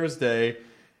idea on Thursday,"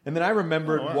 and then I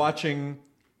remembered watching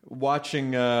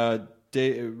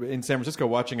in San Francisco,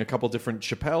 watching a couple different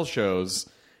Chappelle shows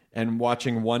and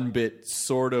watching one bit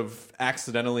sort of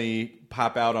accidentally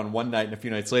pop out on one night, and a few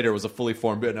nights later it was a fully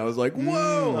formed bit, and I was like,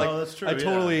 whoa! That's true.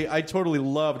 I totally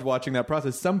loved watching that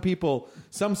process. Some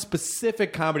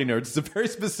specific comedy nerds, it's a very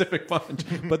specific bunch,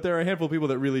 but there are a handful of people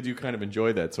that really do kind of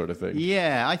enjoy that sort of thing.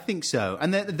 Yeah, I think so.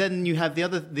 And then you have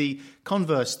the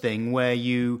converse thing where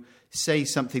you say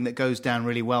something that goes down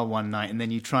really well one night, and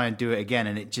then you try and do it again,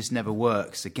 and it just never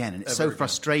works again, and it's so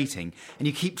frustrating. And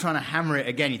you keep trying to hammer it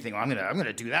again. You think, well, I'm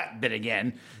gonna do that bit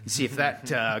again and see if that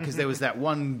because there was that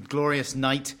one glorious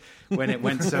night when it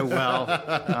went so well.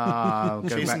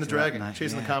 Chasing the dragon,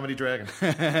 chasing the comedy dragon,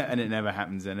 and it never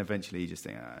happens. And eventually, you just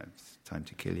think, it's time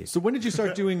to kill you. So when did you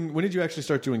actually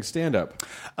start doing stand up?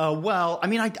 Well, I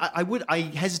mean, I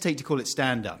hesitate to call it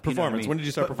stand up. Performance. You know what I mean? When did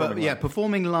you start performing? Yeah,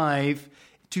 performing live.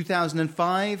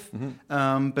 2005.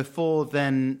 Before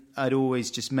then, I'd always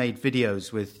just made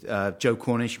videos with Joe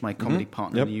Cornish, my comedy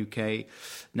partner in the UK,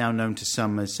 now known to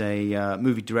some as a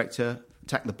movie director.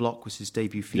 Attack the Block was his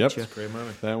debut feature. Yep, great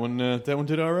movie. That one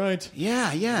did all right.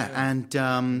 Yeah. And the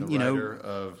writer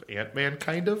of Ant-Man,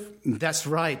 kind of. That's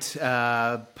right.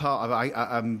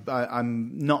 I'm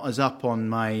not as up on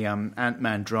my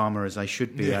Ant-Man drama as I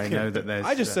should be. I know that there's.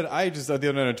 I just said the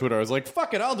other night on Twitter, I was like,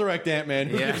 "Fuck it, I'll direct Ant-Man."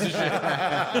 Who gives a shit?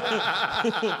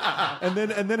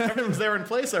 and then everyone's there in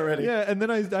place already. Yeah, and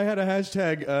then I had a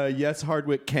hashtag yes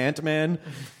Hardwick can't man.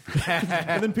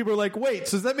 And then people are like, "Wait,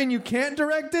 so does that mean you can't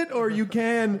direct it, or you can?"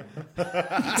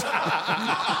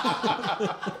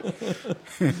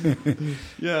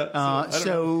 Yeah.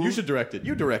 So you should direct it.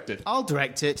 You direct it. I'll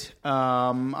direct it.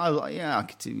 I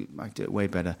could do it way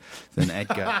better than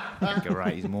Edgar. Edgar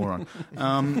Wright, he's a moron.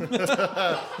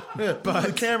 But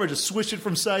the camera just swish it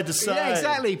from side to side. Yeah,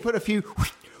 exactly. Put a few.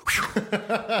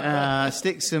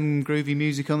 Stick some groovy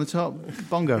music on the top.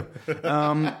 Bongo.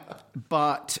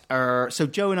 So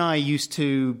Joe and I used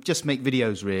to just make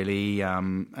videos, really,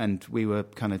 and we were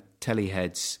kind of telly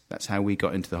heads. That's how we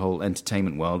got into the whole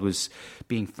entertainment world, was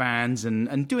being fans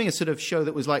and doing a sort of show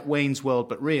that was like Wayne's World,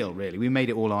 but real, really. We made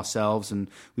it all ourselves, and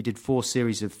we did 4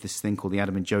 series of this thing called The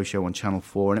Adam and Joe Show on Channel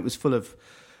 4, and it was full of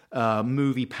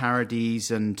movie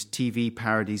parodies and TV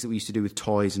parodies that we used to do with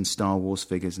toys and Star Wars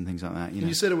figures and things like that.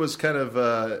 You said it was kind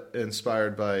of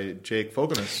inspired by Jake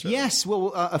Fogelnest. Yes,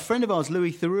 well, a friend of ours,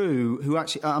 Louis Theroux, who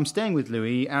actually I'm staying with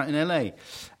Louis out in LA.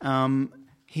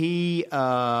 He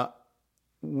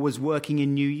was working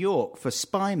in New York for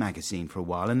Spy magazine for a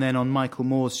while, and then on Michael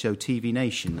Moore's show TV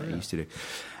Nation that he used to do.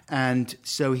 And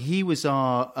so he was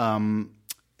our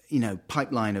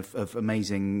pipeline of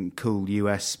amazing, cool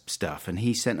US stuff. And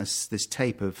he sent us this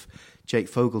tape of Jake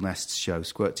Fogelnest's show,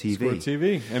 Squirt TV. Squirt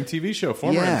TV, MTV show,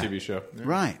 former MTV show. Yeah.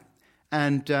 Right.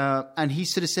 And he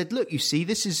sort of said, look, you see,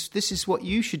 this is what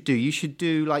you should do. You should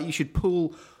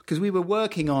pull, because we were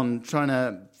working on trying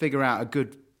to figure out a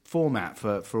good format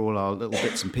for all our little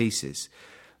bits and pieces.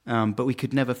 But we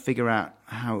could never figure out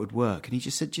how it would work. And he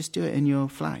just said, just do it in your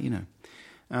flat,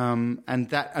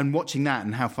 And watching that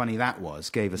and how funny that was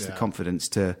gave us the confidence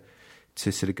to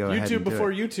sort of go ahead and do it. YouTube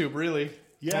before YouTube, really.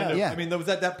 Yeah. Kind of. Yeah. I mean, there was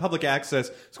that public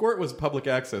access. Squirt was public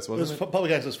access, wasn't it? Was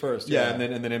public access first. Yeah, and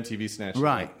then MTV snatched it.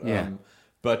 Right, yeah.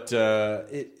 But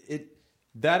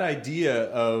that idea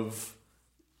of,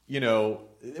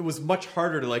 it was much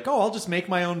harder to I'll just make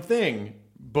my own thing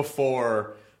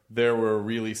before there were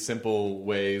really simple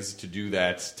ways to do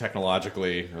that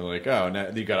technologically. Now you got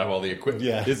to have all the equipment.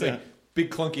 Yeah.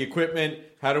 big clunky equipment.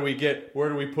 Where do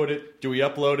we put it? Do we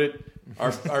upload it?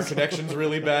 Our connection's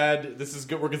really bad. This is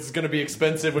good. This is going to be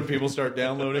expensive when people start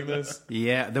downloading this.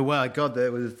 Yeah,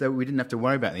 we didn't have to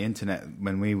worry about the internet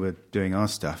when we were doing our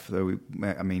stuff.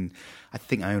 I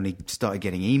think I only started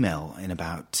getting email in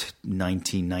about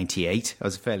 1998. I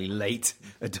was a fairly late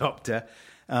adopter.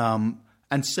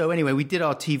 And so anyway, we did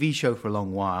our TV show for a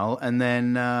long while, and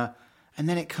then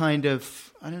it kind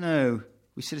of, I don't know,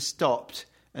 we sort of stopped,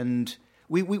 and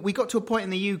we got to a point in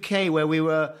the UK where we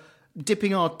were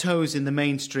dipping our toes in the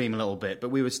mainstream a little bit, but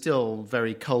we were still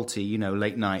very culty,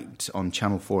 late night on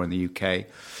Channel 4 in the UK.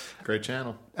 Great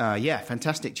channel. Yeah,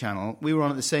 fantastic channel. We were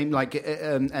on at the same,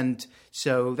 and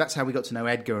so that's how we got to know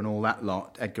Edgar and all that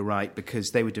lot, Edgar Wright,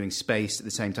 because they were doing Space at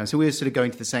the same time. So we were sort of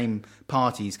going to the same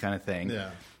parties kind of thing. Yeah.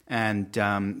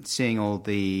 And seeing all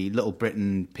the Little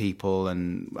Britain people,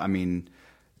 and I mean,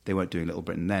 they weren't doing Little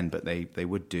Britain then, but they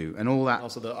would do, and all that.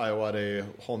 Also the Iowade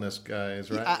Wholeness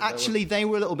guys, right? Actually, they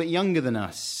were a little bit younger than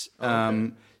us.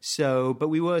 Okay. But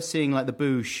we were seeing like the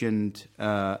Boosh and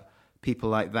people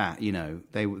like that.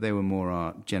 They were more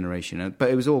our generation.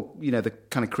 But it was all the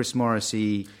kind of Chris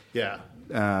Morrissey,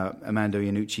 Armando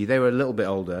Iannucci. They were a little bit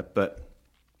older, but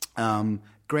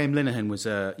Graham Linehan was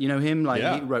him.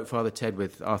 He wrote Father Ted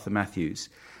with Arthur Matthews,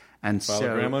 and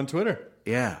Follow Graham on Twitter.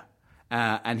 Yeah.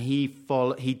 And he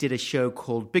did a show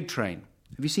called Big Train.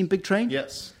 Have you seen Big Train?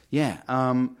 Yes. Yeah.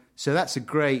 So that's a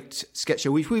great sketch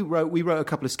show, which we wrote. We wrote a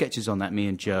couple of sketches on that, me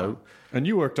and Joe. And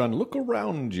you worked on Look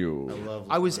Around You.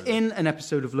 I was in an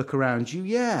episode of Look Around You.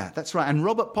 Yeah, that's right. And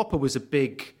Robert Popper was a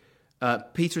big...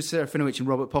 Peter Serafinowicz and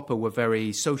Robert Popper were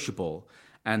very sociable.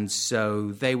 And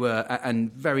so they were...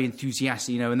 and very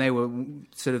enthusiastic, and they were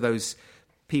sort of those...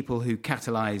 people who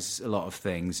catalyze a lot of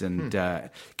things and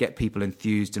get people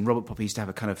enthused. And Robert Popper used to have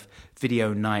a kind of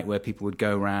video night where people would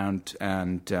go around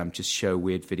and just show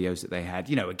weird videos that they had.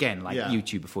 Again, like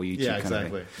YouTube before YouTube. Yeah, kind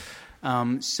exactly. Of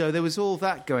thing. So there was all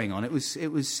that going on. It was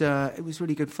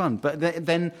really good fun. But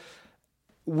then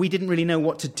we didn't really know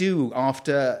what to do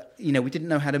after. We didn't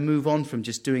know how to move on from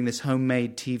just doing this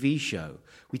homemade TV show.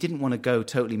 We didn't want to go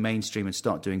totally mainstream and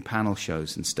start doing panel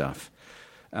shows and stuff.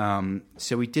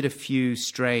 So we did a few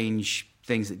strange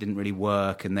things that didn't really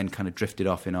work and then kind of drifted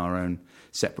off in our own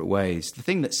separate ways. The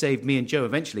thing that saved me and Joe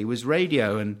eventually was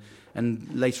radio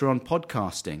and later on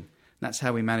podcasting. That's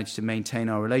how we managed to maintain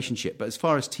our relationship. But as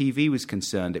far as TV was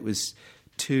concerned, it was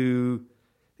too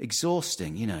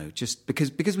exhausting, just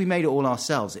because we made it all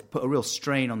ourselves. It put a real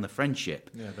strain on the friendship.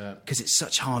 Yeah, I bet. Because it's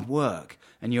such hard work.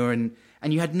 And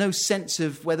you had no sense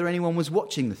of whether anyone was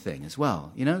watching the thing as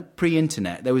well.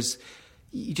 Pre-internet,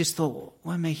 you just thought,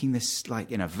 why making this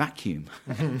like in a vacuum?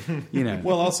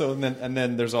 Well, also, and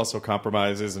then there's also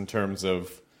compromises in terms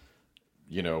of,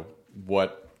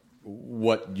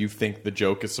 what you think the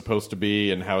joke is supposed to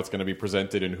be and how it's going to be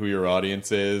presented and who your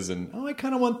audience is. And, I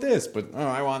kind of want this, but,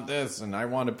 I want this. And I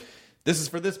want to, this is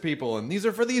for this people and these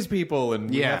are for these people.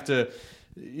 And you have to...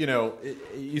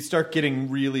 you start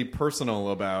getting really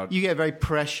personal about... You get very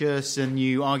precious and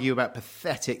you argue about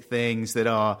pathetic things that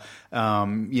are,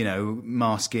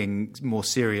 masking more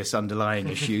serious underlying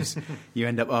issues. You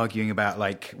end up arguing about,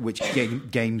 which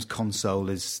games console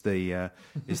is the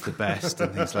best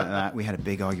and things like that. We had a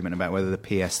big argument about whether the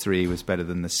PS3 was better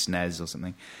than the SNES or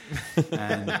something.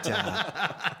 And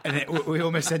we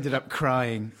almost ended up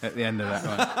crying at the end of that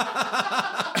one.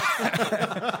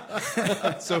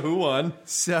 So who won?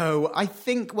 So I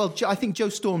think Joe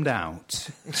stormed out.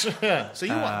 So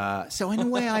you won. So in a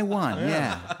way I won.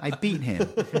 Yeah, I beat him.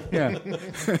 Yeah.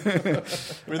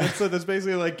 That's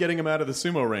basically like getting him out of the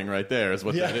sumo ring right there. Is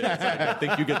what that is. I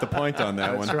think you get the point on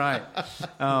that one. That's right.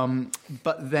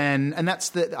 But then, and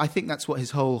I think that's what his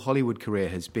whole Hollywood career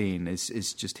has been.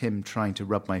 Is just him trying to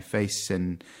rub my face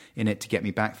in it to get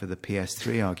me back for the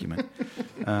PS3 argument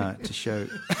to show.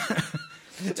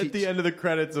 At the end of the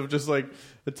credits of just like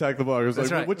Attack the Block, it was like,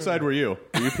 right. Which side were you?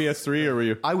 Were you PS3 or were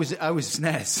you? I was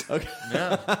SNES. Okay.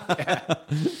 Yeah.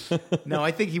 No, I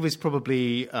think he was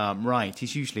probably right.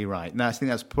 He's usually right. No, I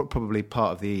think that's probably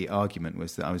part of the argument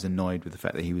was that I was annoyed with the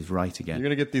fact that he was right again. You're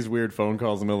gonna get these weird phone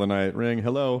calls in the middle of the night. Ring,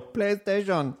 hello,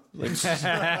 PlayStation.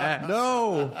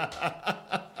 No,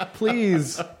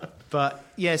 please. But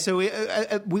yeah, so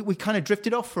we kind of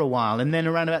drifted off for a while, and then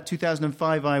around about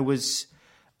 2005,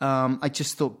 I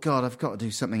just thought, God, I've got to do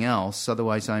something else.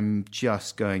 Otherwise, I'm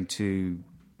just going to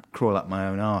crawl up my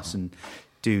own arse and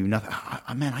do nothing.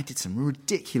 I did some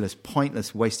ridiculous,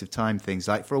 pointless, waste of time things.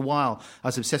 Like for a while, I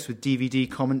was obsessed with DVD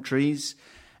commentaries.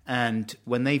 And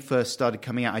when they first started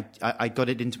coming out, I got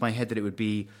it into my head that it would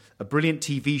be a brilliant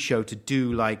TV show to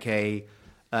do like a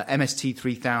MST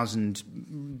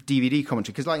 3000 DVD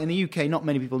commentary, because like in the UK, not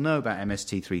many people know about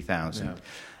MST 3000. Yeah.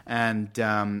 And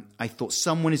I thought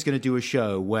someone is going to do a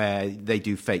show where they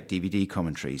do fake DVD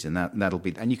commentaries, and that'll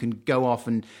be. And you can go off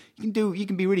and you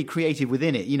can be really creative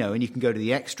within it, and you can go to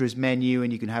the extras menu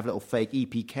and you can have little fake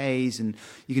EPKs, and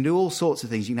you can do all sorts of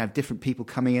things. You can have different people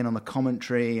coming in on the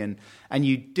commentary, and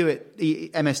you do it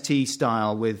MST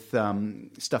style with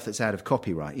stuff that's out of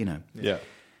copyright, Yeah.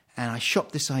 And I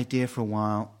shopped this idea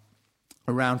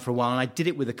around for a while, and I did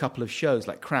it with a couple of shows,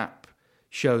 like crap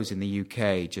shows in the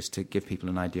UK, just to give people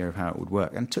an idea of how it would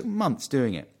work, and it took months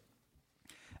doing it.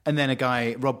 And then a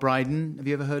guy, Rob Brydon, have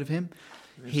you ever heard of him?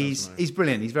 He's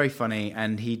brilliant. He's very funny,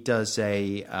 and he does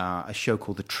a show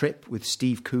called The Trip with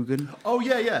Steve Coogan. Oh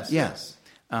yeah, yes.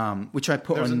 Which I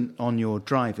put on your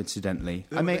drive, incidentally.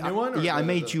 I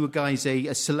made you guys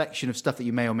a selection of stuff that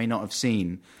you may or may not have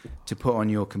seen to put on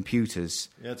your computers.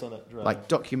 Yeah, it's on that drive. Like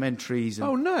documentaries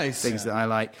and things that I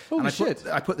like. Holy shit.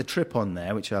 I put The Trip on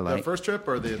there, which I like. The first trip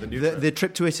or the new trip? The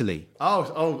trip to Italy.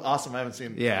 Oh, awesome. I haven't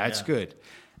seen it. Yeah, it's good.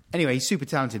 Anyway, he's super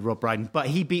talented, Rob Brydon, but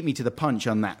he beat me to the punch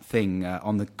on that thing,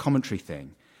 on the commentary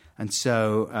thing. And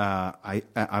so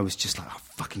I was just like, oh,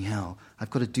 fucking hell, I've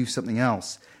got to do something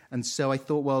else. And so I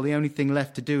thought, well, the only thing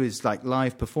left to do is like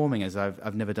live performing, as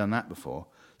I've never done that before.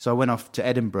 So I went off to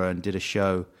Edinburgh and did a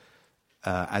show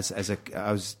I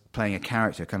was playing a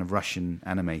character, kind of Russian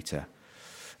animator,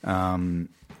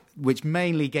 which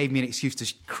mainly gave me an excuse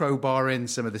to crowbar in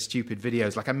some of the stupid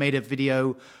videos. Like I made a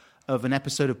video of an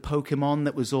episode of Pokemon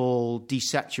that was all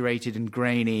desaturated and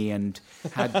grainy, and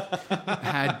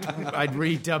I'd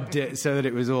redubbed it so that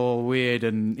it was all weird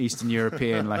and Eastern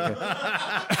European,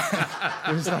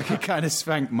 it was like a kind of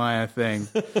Svankmajer thing.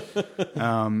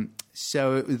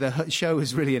 So the show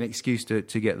was really an excuse to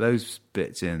get those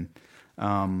bits in.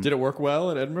 Did it work well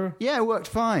in Edinburgh? Yeah, it worked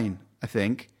fine, I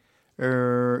think.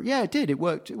 Yeah, it did. It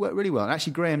worked really well.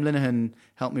 Actually, Graham Linehan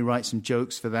helped me write some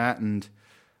jokes for that, and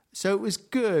so it was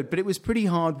good, but it was pretty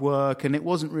hard work, and it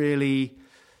wasn't really,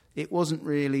 I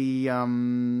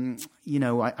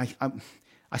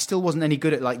still wasn't any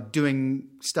good at like doing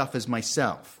stuff as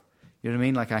myself. You know what I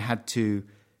mean? Like I had to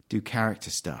do character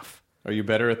stuff. Are you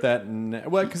better at that?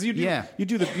 Well, because you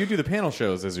do the panel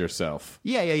shows as yourself.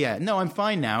 Yeah. No, I'm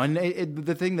fine now, and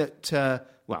the thing that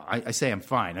I say I'm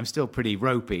fine. I'm still pretty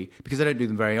ropey because I don't do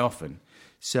them very often.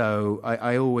 So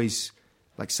I always.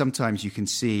 Like sometimes you can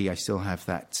see I still have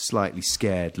that slightly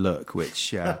scared look,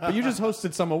 which... But you just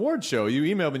hosted some award show. You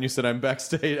emailed and you said, I'm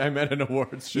backstage. I'm at an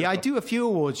awards show. Yeah, I do a few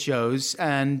awards shows,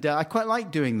 and I quite like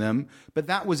doing them. But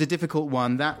that was a difficult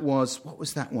one. What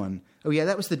was that one? Oh, yeah,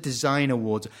 that was the Design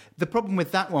Awards. The problem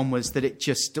with that one was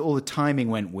that all the timing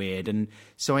went weird. And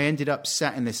so I ended up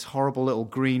sat in this horrible little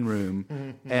green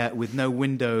room with no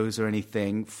windows or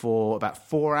anything for about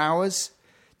 4 hours.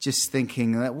 Just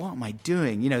thinking, what am I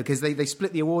doing? Because they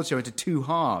split the awards show into two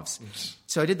halves.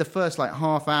 So I did the first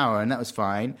half hour, and that was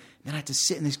fine. Then I had to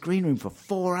sit in this green room for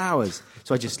 4 hours.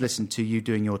 So I just listened to you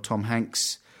doing your Tom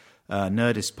Hanks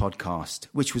Nerdist podcast,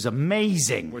 which was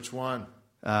amazing. Which one?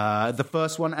 The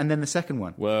first one, and then the second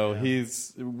one. Well,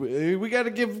 we got to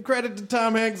give credit to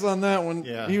Tom Hanks on that one.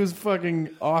 Yeah. He was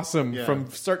fucking awesome from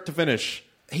start to finish.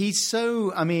 He's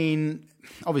so,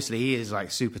 obviously he is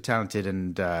super talented,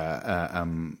 and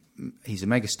he's a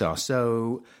megastar.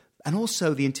 So, and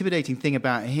also the intimidating thing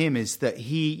about him is that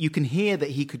you can hear that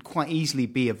he could quite easily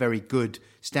be a very good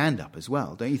stand-up as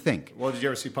well, don't you think? Well, did you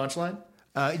ever see Punchline?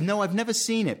 No, I've never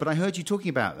seen it, but I heard you talking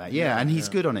about that. Yeah, and he's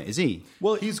good on it, is he?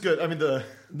 Well, he's good.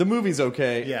 The movie's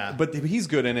okay. Yeah, but he's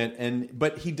good in it,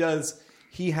 but he does.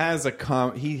 He has the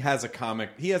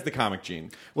comic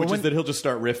gene, which is that he'll just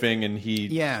start riffing and he.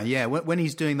 Yeah. When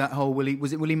he's doing that whole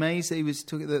was it Willie Mays that he was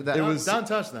talking? That it was Don't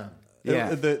touch them. Yeah.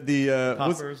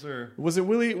 Was it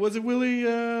Willie?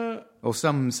 Or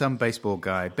some baseball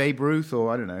guy, Babe Ruth,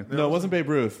 or I don't know. No, it wasn't Babe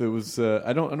Ruth. It was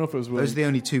I don't know if it was Willie. Those are the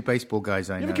only two baseball guys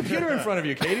I know. You have a computer in front of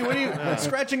you, Katie. What are you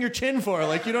scratching your chin for?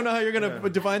 Like you don't know how you're going to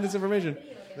divine this information.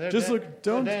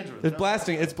 Don't. It's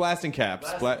blasting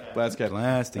caps. Blast caps.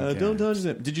 Blasting caps. Don't touch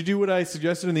it. Did you do what I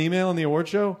suggested in the email on the award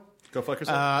show? Go fuck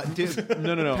yourself.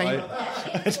 No.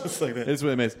 I just like that. It's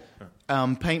what it means.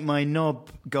 Paint my knob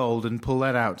gold and pull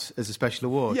that out as a special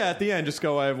award. Yeah, at the end, just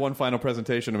go. I have one final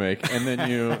presentation to make, and then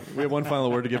we have one final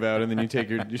award to give out, and then you take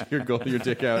your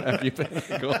dick out after you paint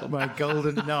the gold. My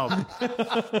golden knob.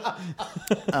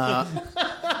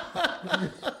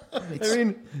 I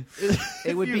mean,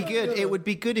 it would be good. It would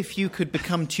be good if you could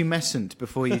become tumescent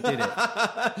before you did it.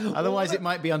 Otherwise, it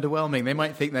might be underwhelming. They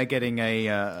might think they're getting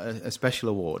a special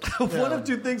award. One of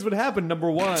two things would happen. Number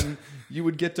one, you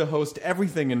would get to host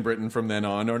everything in Britain from then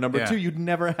on. Or number two, you'd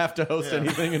never have to host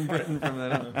anything in Britain from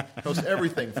then on. Host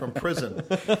everything from prison.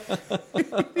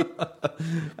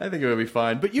 I think it would be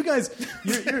fine. But you guys,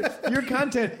 your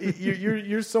content,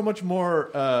 you're so much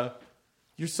more.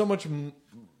 You're so much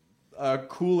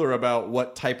cooler about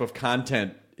what type of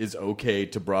content is okay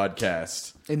to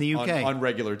broadcast in the UK on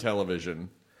regular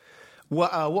television.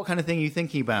 What kind of thing are you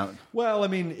thinking about? Well, I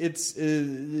mean, it's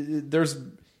there's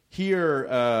here,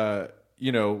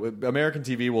 American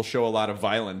TV will show a lot of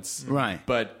violence, right?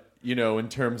 But in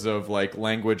terms of like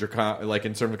language or like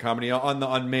in terms of comedy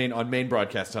on main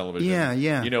broadcast television,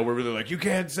 we're really like, you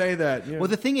can't say that. Well,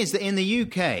 the thing is that in the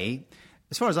UK,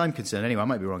 as far as I'm concerned, anyway, I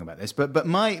might be wrong about this, but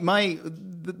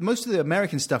most of the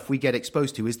American stuff we get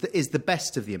exposed to is the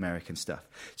best of the American stuff.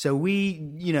 So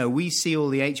we see all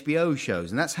the HBO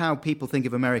shows, and that's how people think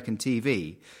of American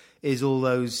TV, is all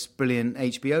those brilliant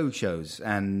HBO shows,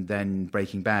 and then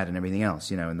Breaking Bad and everything else,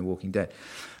 and The Walking Dead.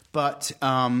 But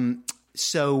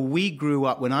so we grew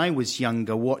up when I was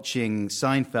younger watching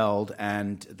Seinfeld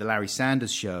and the Larry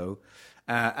Sanders Show,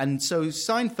 and so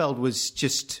Seinfeld was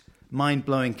just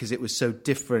mind-blowing because it was so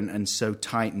different and so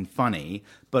tight and funny,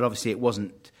 but obviously it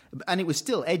wasn't, and it was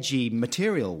still edgy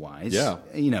material-wise,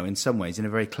 in some ways, in a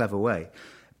very clever way.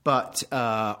 But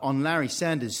on Larry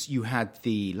Sanders, you had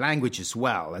the language as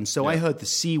well, and so I heard the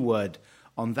C word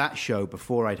on that show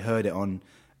before I'd heard it on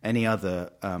any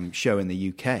other show in the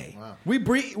UK. Wow. We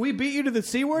beat you to the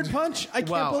C word punch? I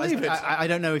can't believe it. I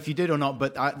don't know if you did or not,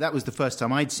 but that was the first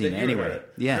time I'd seen it anyway.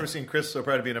 Yeah. I've never seen Chris so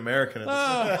proud to be an American. Good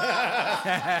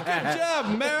job,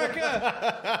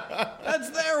 America.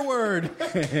 That's their word.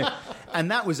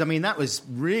 And that was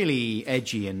really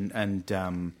edgy and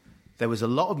there was a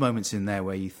lot of moments in there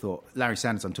where you thought, Larry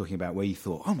Sanders I'm talking about, where you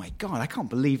thought, oh my God, I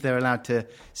can't believe they're allowed to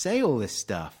say all this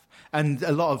stuff. And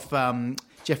a lot of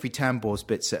Jeffrey Tambor's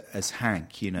bits as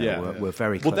Hank, were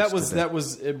very close. Well, that was that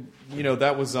was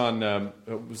on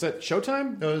was that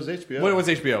Showtime? No, it was HBO. Well, it was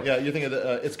HBO. Yeah, you think of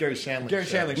it's Gary Shandling. Gary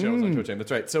Shandling show was on Showtime.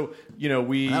 That's right. So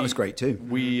that was great too.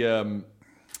 We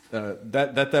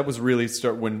that was really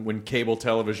when cable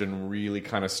television really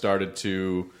kind of started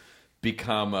to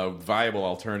become a viable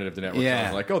alternative to network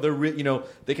television. Like, they're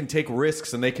they can take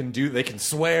risks and they can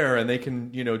swear and they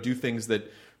can do things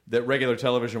that regular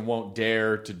television won't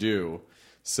dare to do.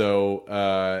 So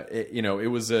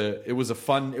it was a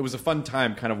fun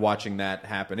time kind of watching that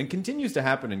happen, and continues to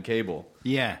happen in cable.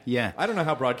 Yeah. I don't know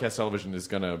how broadcast television is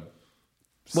going to.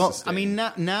 Well, I mean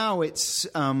now it's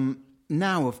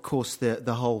now of course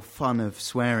the whole fun of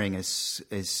swearing is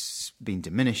been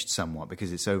diminished somewhat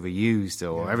because it's overused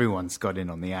or everyone's got in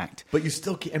on the act. But you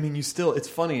still, it's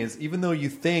funny is even though you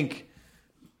think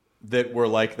that we're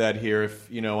like that here, if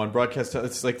on broadcast,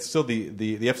 it's like still the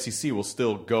FCC will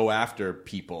still go after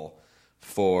people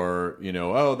for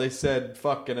they said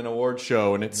fuck in an award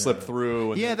show and it slipped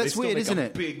through. And that's weird, isn't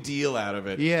it? Big deal out of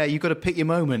it. Yeah, you got to pick your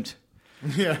moment.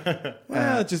 Yeah.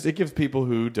 Well, it gives people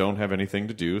who don't have anything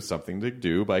to do something to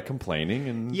do by complaining.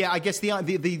 And I guess the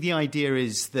idea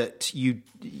is that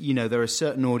there are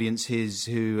certain audiences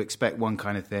who expect one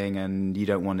kind of thing, and you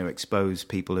don't want to expose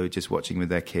people who are just watching with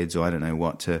their kids or I don't know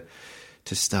what to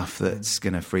stuff that's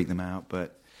going to freak them out.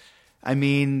 But I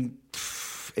mean,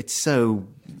 it's so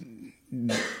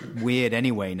weird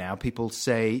anyway now. People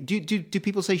say, do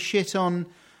people say shit on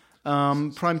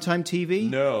primetime TV?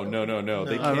 No.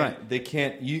 They can't. Right. They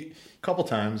can't. A couple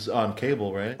times on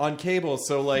cable, right? On cable,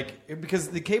 so because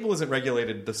the cable isn't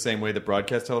regulated the same way that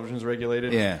broadcast television is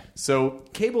regulated. Yeah. So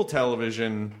cable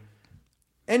television,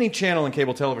 any channel in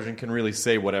cable television can really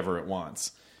say whatever it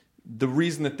wants. The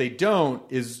reason that they don't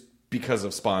is because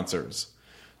of sponsors.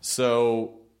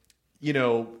 So,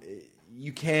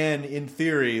 you can, in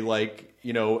theory,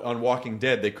 on Walking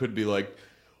Dead, they could be like,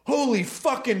 holy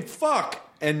fucking fuck!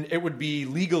 And it would be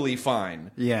legally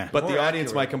fine. Yeah. But the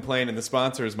audience might complain and the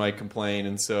sponsors might complain.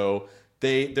 And so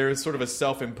there's sort of a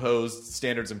self-imposed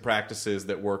standards and practices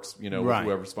that works, with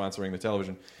whoever's sponsoring the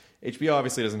television. HBO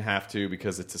obviously doesn't have to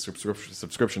because it's a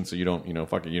subscription, so you don't,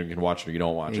 fuck it, you can watch it or you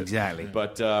don't watch it. Exactly.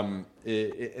 But,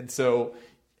 and so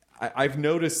I've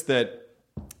noticed that,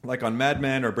 like on Mad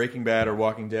Men or Breaking Bad or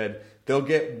Walking Dead, they'll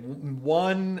get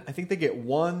one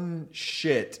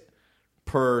shit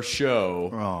per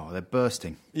show. Oh, they're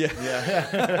bursting. Yeah.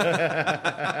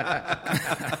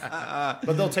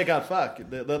 But they'll take out fuck.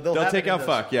 They'll take out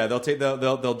fuck. Yeah,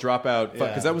 they'll drop out fuck,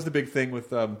 because that was the big thing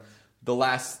with the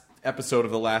last episode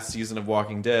of the last season of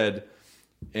Walking Dead.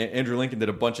 Andrew Lincoln did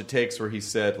a bunch of takes where he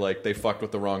said like they fucked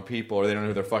with the wrong people or they don't know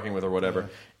who they're fucking with or whatever,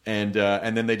 and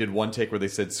then they did one take where they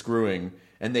said screwing,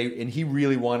 and he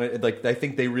really wanted, like, I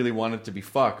think they really wanted to be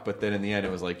fuck, but then in the end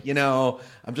it was like,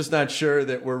 I'm just not sure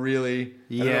that we're really,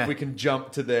 I don't know if we can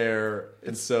jump to there,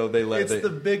 and so they let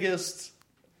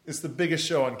It's the biggest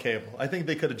show on cable. I think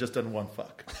they could have just done one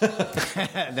fuck.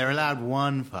 They're allowed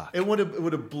one fuck. It would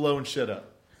have blown shit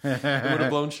up. It would have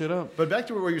blown shit up. But back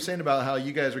to what you were saying about how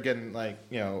you guys were getting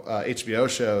like HBO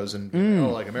shows and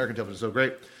like American television is so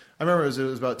great. I remember it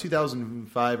was about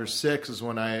 2005 or 6 is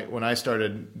when I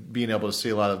started being able to see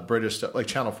a lot of British stuff, like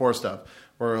Channel 4 stuff,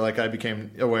 where like I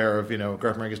became aware of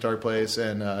Garth Marenghi's Dark Place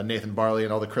and Nathan Barley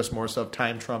and all the Chris Moore stuff,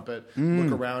 Time Trumpet,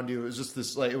 Look Around You. It was just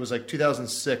this like it was like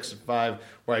 2006 5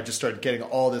 where I just started getting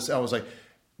all this. I was like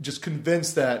just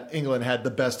convinced that England had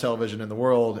the best television in the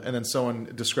world, and then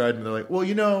someone described me. They're like,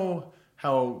 well,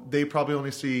 how they probably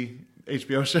only see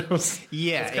HBO shows.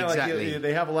 Yeah, exactly. Like,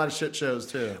 they have a lot of shit shows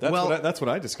too. That's what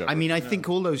I discovered. I mean, I think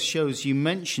all those shows you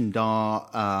mentioned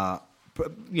are,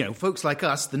 folks like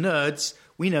us, the nerds.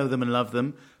 We know them and love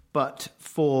them, but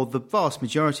for the vast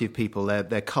majority of people,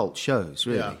 they're cult shows.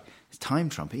 Really, it's Time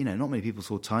Trumpet. Not many people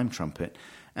saw Time Trumpet,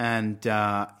 and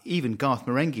even Garth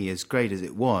Marenghi, as great as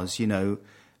it was,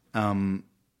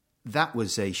 that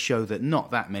was a show that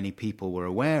not that many people were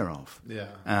aware of. Yeah.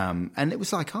 And it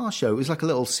was like our show. It was like a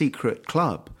little secret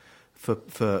club for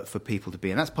people to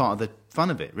be in. That's part of the fun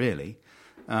of it, really.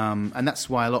 And that's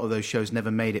why a lot of those shows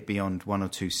never made it beyond 1 or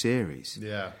 2 series.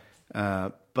 Yeah.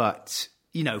 But,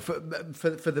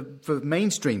 for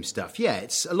mainstream stuff,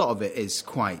 it's a lot of it is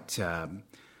quite, we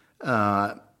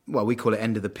call it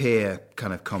end of the pier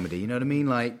kind of comedy. You know what I mean?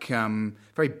 Like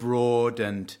very broad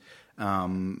and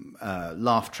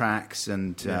laugh tracks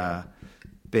and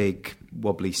big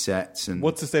wobbly sets. And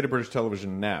what's the state of British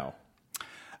television now?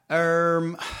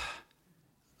 I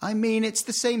mean, it's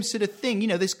the same sort of thing.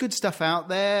 There's good stuff out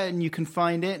there, and you can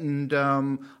find it. And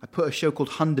I put a show called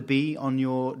Hunderby on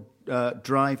your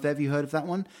drive there. Have you heard of that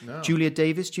one? No. Julia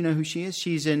Davis. Do you know who she is?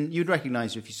 She's in. You'd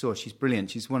recognise her if you saw her. She's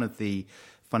brilliant. She's one of the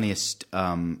funniest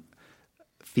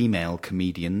female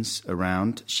comedians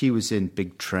around. She was in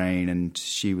Big Train, and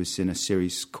she was in a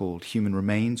series called Human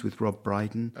Remains with Rob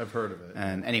Brydon. I've heard of it.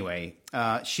 And anyway,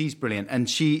 she's brilliant. And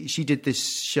she did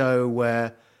this show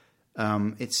where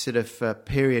it's sort of a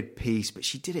period piece, but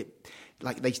she did it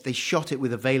like they shot it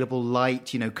with available light,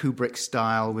 Kubrick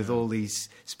style, with all these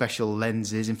special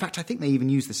lenses. In fact, I think they even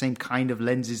used the same kind of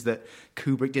lenses that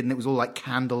Kubrick did, and it was all like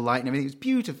candlelight and everything. It was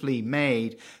beautifully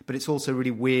made, but it's also really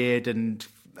weird and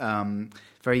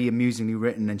very amusingly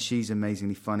written, and she's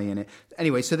amazingly funny in it.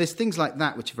 Anyway, so there's things like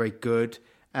that which are very good,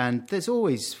 and there's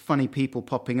always funny people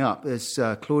popping up. There's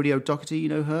Claudia O'Doherty, you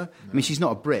know her? No. I mean, she's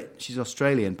not a Brit, she's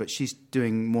Australian, but she's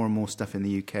doing more and more stuff in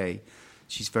the UK.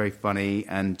 She's very funny,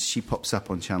 and she pops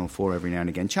up on Channel 4 every now and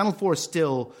again. Channel 4 is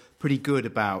still pretty good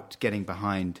about getting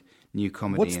behind new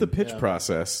comedy. What's the pitch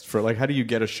process for, like, how do you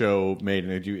get a show made?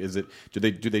 And do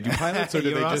they do pilots, or do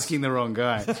You're they asking the wrong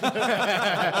guy.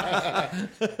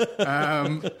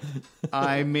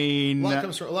 I mean, a lot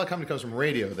of comedy comes from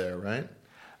radio there, right?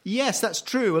 Yes, that's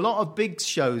true. A lot of big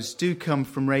shows do come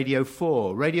from Radio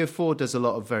 4. Radio 4 does a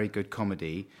lot of very good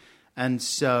comedy. And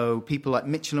so people like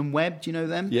Mitchell and Webb, do you know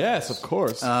them? Yes, of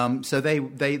course. So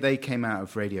they came out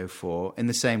of Radio 4 in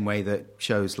the same way that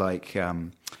shows like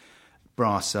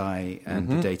Brass Eye and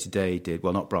The Day Today did.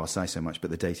 Well, not Brass Eye so much,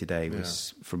 but The Day Today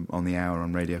was from On the Hour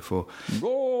on Radio 4.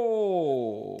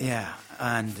 Oh! Yeah,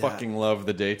 and fucking love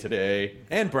The Day Today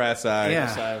and Brass Eye.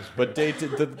 Yeah. But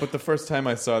the first time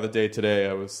I saw The Day Today,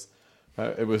 it was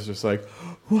just like,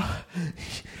 what?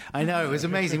 I know, it was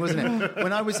amazing, wasn't it?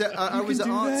 When I was at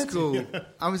art school,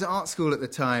 I was at art school at the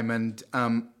time, and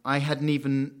I hadn't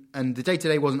even, and The Day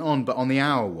Today wasn't on, but On the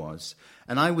Hour was,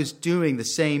 and I was doing the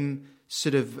same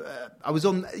sort of, I was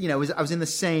in the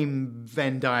same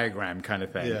Venn diagram kind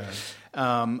of thing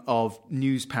of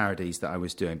news parodies that I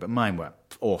was doing, but mine were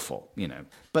awful,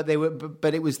 But they were,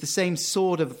 but it was the same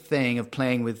sort of thing of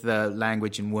playing with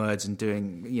language and words and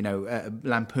doing,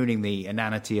 lampooning the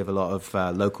inanity of a lot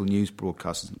of local news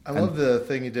broadcasters. I love the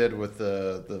thing you did with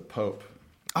the Pope.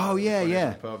 Oh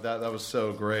yeah. Pope. That was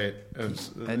so great.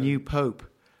 A new Pope.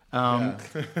 I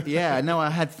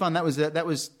had fun.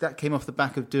 That came off the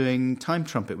back of doing Time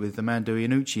Trumpet with Armando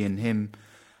Iannucci and him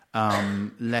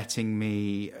letting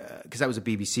me, because that was a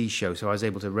BBC show, so I was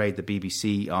able to raid the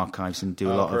BBC archives and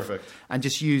do a lot of, and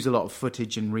just use a lot of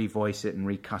footage and revoice it and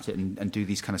recut it and do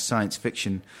these kind of science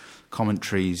fiction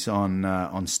commentaries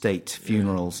on state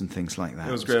funerals and things like that.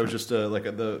 It was great. It was just like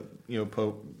the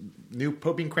Pope, new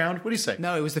Pope being crowned. What do you say?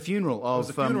 No, it was the funeral of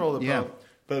the Pope.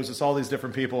 but it was just all these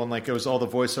different people, and like it was all the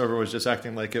voiceover was just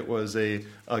acting like it was a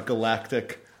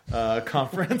galactic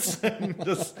conference, and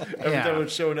just every time it would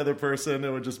show another person,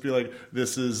 it would just be like,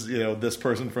 this is this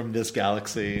person from this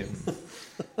galaxy.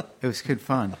 It was good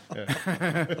fun.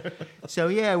 Yeah. So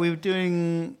we were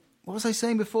doing. What was I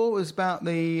saying before? It was about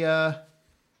the.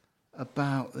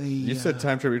 You said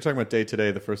time travel. You were talking about Day to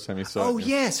Day the first time you saw it. Oh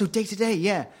yeah, so Day to Day,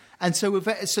 yeah. And so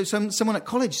someone at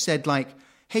college said like,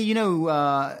 hey,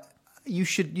 you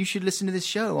should listen to this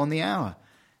show on the hour.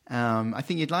 I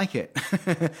think you'd like it.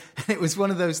 And it was one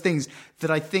of those things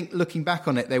that I think, looking back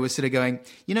on it, they were sort of going,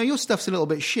 your stuff's a little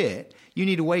bit shit. You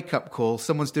need a wake-up call.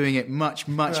 Someone's doing it much,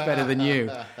 much better than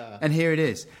you. And here it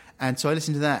is. And so I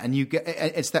listened to that, and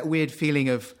it's that weird feeling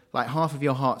of like half of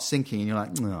your heart sinking, and you're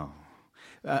like, no.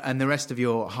 And the rest of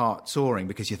your heart soaring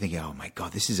because you're thinking, oh my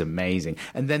God, this is amazing.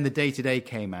 And then the Day to Day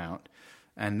came out,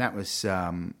 and that was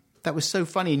so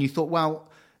funny. And you thought, well,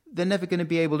 they're never going to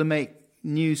be able to make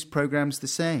news programs the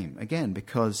same again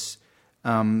because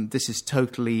this has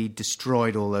totally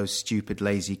destroyed all those stupid,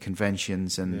 lazy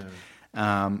conventions. And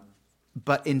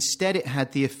but instead, it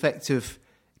had the effect of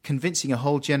convincing a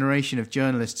whole generation of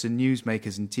journalists and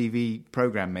newsmakers and TV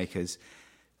program makers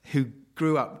who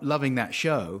grew up loving that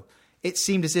show. It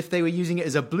seemed as if they were using it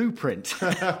as a blueprint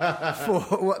for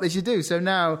what they should do. So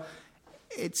now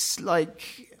it's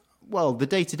like, well, the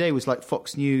Day to Day was like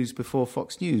Fox News before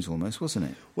Fox News almost,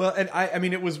 wasn't it? Well, and I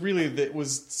mean, it was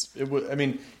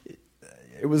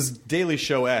Daily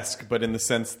Show-esque, but in the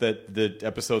sense that the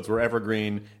episodes were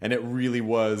evergreen, and it really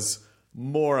was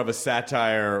more of a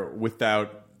satire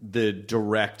without the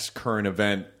direct current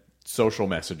event social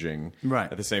messaging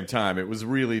at the same time. It was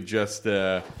really just...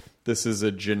 This is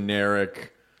a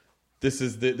generic. This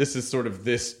is sort of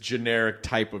this generic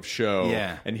type of show,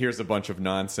 and here's a bunch of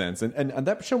nonsense. And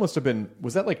that show must have been,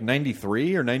 was that like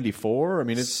 93 or 94? I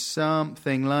mean, it's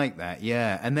something like that,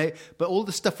 yeah. But all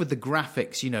the stuff with the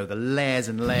graphics, the layers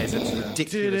and layers of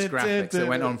ridiculous graphics that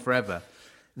went on forever.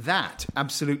 That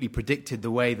absolutely predicted the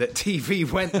way that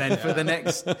TV went then for the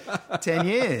next 10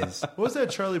 years. What was that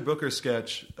Charlie Brooker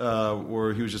sketch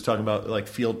where he was just talking about like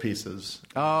field pieces?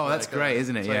 Oh, that's great,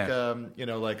 isn't it?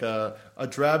 Like a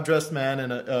drab-dressed man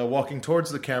and walking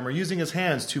towards the camera using his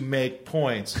hands to make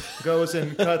points. Goes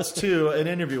and cuts to an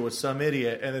interview with some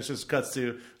idiot, and it just cuts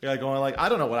to the guy going like, I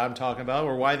don't know what I'm talking about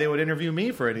or why they would interview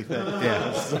me for anything.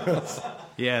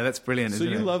 Yeah, that's brilliant. So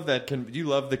you love that? You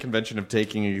love the convention of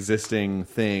taking existing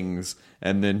things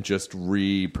and then just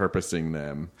repurposing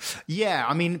them. Yeah,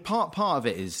 I mean, part of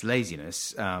it is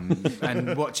laziness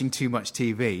and watching too much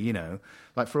TV.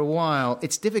 Like for a while,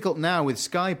 it's difficult now with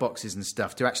skyboxes and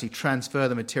stuff to actually transfer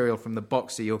the material from the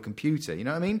box to your computer. You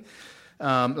know what I mean?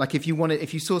 Like if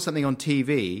you saw something on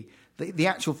TV, the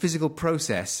actual physical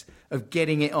process of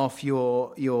getting it off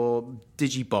your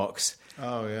digibox.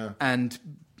 Oh yeah, and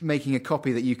making a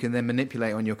copy that you can then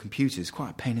manipulate on your computer is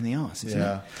quite a pain in the arse, isn't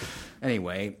it?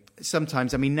 Anyway,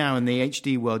 sometimes, I mean, now in the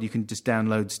HD world, you can just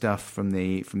download stuff from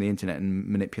the internet and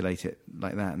manipulate it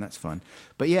like that, and that's fun.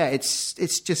 But yeah, it's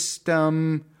just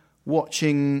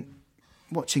watching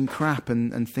crap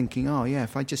and thinking, oh yeah,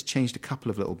 if I just changed a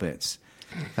couple of little bits,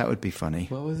 that would be funny.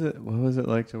 What was it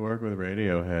like to work with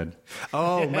Radiohead?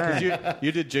 Oh man,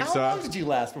 you did Jigsaw. How long did you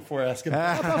last before asking?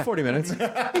 About 40 minutes.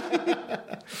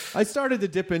 I started to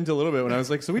dip into a little bit when I was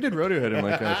like, so we did Radiohead. I'm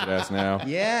like, I should ask now.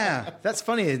 Yeah, that's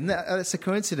funny, isn't that? That's a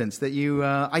coincidence that you.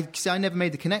 I never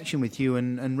made the connection with you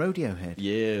and Radiohead.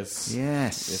 Yes.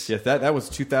 That was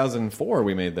 2004.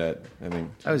 We made that. I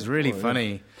think that was really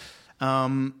funny.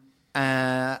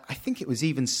 I think it was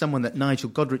even someone that Nigel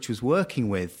Godrich was working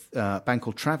with, a band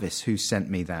called Travis, who sent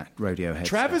me that Radiohead.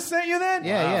 Travis sent you that?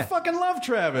 Yeah, yeah. I fucking love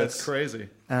Travis. That's crazy.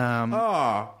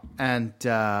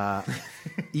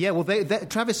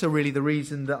 Travis are really the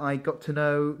reason that I got to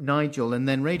know Nigel and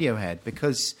then Radiohead,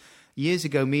 because years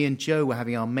ago, me and Joe were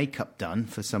having our makeup done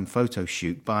for some photo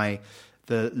shoot by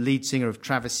the lead singer of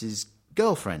Travis's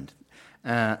girlfriend,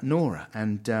 Nora,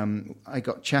 and I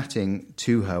got chatting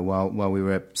to her while we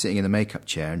were sitting in the makeup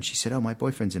chair, and she said, "Oh, my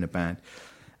boyfriend's in a band.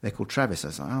 They're called Travis." I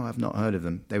was like, "Oh, I've not heard of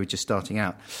them. They were just starting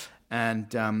out."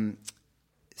 And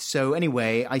so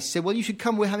anyway, I said, "Well, you should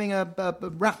come. We're having a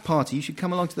rap party. You should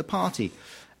come along to the party."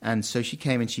 And so she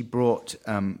came and she brought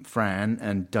Fran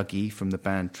and Dougie from the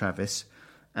band Travis,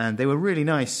 and they were really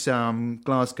nice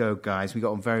Glasgow guys. We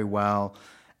got on very well.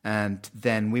 And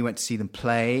then we went to see them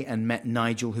play and met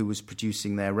Nigel, who was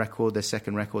producing their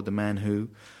second record, The Man Who.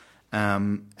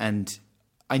 And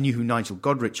I knew who Nigel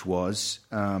Godrich was,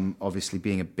 obviously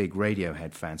being a big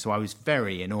Radiohead fan. So I was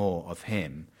very in awe of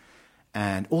him.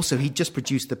 And also, he just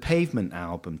produced the Pavement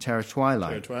album, Terror Twilight.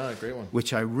 Terror Twilight, great one.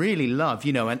 Which I really love,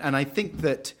 you know, and I think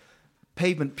that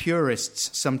Pavement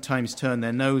purists sometimes turn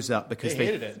their nose up because they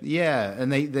hated it. Yeah,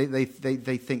 and they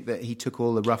think that he took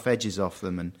all the rough edges off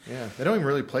them. And yeah, they don't even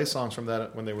really play songs from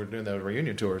that when they were doing the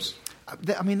reunion tours.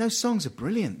 I mean, those songs are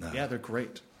brilliant, though. Yeah, they're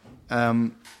great.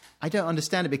 I don't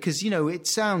understand it because, you know, it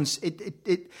sounds...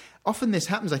 Often this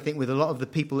happens, I think, with a lot of the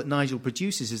people that Nigel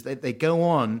produces, is that they go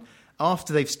on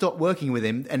after they've stopped working with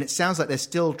him, and it sounds like they're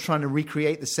still trying to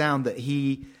recreate the sound that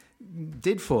he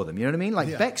did for them. You know what I mean?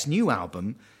 Like Beck's new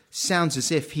album sounds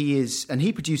as if he is... And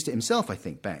he produced it himself, I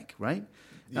think, Beck, right?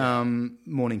 Yeah.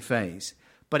 Morning Phase.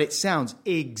 But it sounds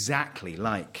exactly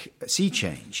like Sea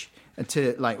Change. And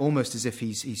to, like, almost as if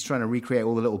he's trying to recreate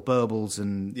all the little burbles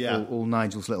and all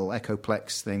Nigel's little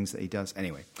echoplex things that he does.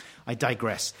 Anyway, I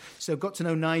digress. So got to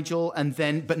know Nigel, and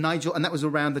that was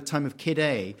around the time of Kid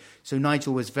A. So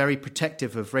Nigel was very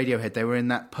protective of Radiohead. They were in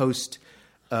that post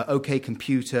OK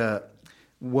Computer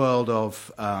world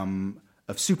of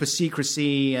super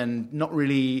secrecy and not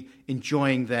really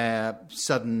enjoying their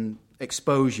sudden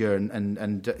exposure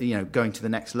and you know, going to the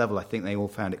next level. I think they all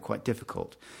found it quite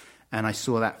difficult. And I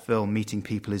saw that film, Meeting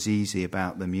People Is Easy,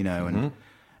 about them, you know,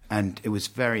 and it was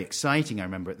very exciting, I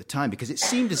remember, at the time, because it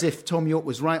seemed as if Tom York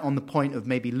was right on the point of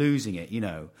maybe losing it, you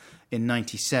know, in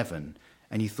 97.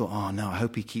 And you thought, oh, no, I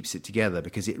hope he keeps it together,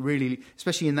 because it really,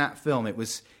 especially in that film, it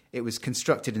was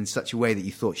constructed in such a way that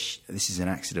you thought, this is an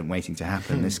accident waiting to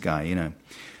happen, this guy, you know.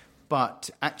 But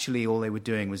actually all they were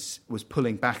doing was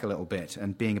pulling back a little bit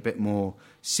and being a bit more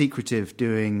secretive,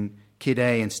 doing Kid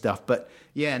A and stuff. But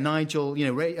yeah, Nigel, you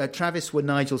know, Travis were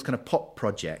Nigel's kind of pop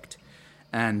project,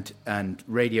 and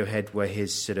Radiohead were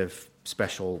his sort of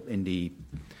special indie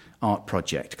art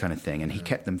project kind of thing, and he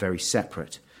kept them very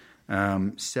separate.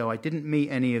 So I didn't meet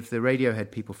any of the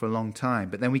Radiohead people for a long time,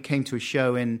 but then we came to a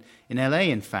show in LA,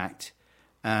 in fact,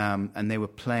 and they were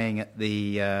playing at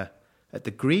the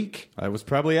Greek. I was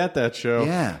probably at that show.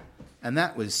 Yeah, and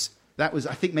that was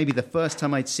I think maybe the first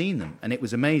time I'd seen them, and it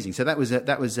was amazing. So that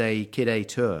was a Kid A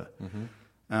tour.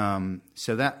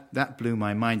 So that blew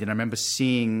my mind, and I remember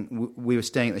seeing, we were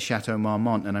staying at the Chateau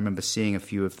Marmont, and I remember seeing a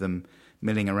few of them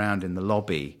milling around in the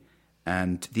lobby.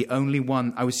 And the only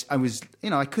one I was,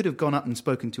 you know, I could have gone up and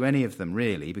spoken to any of them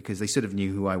really, because they sort of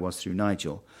knew who I was through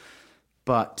Nigel.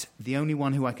 But the only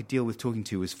one who I could deal with talking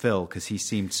to was Phil, because he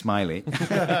seemed smiley.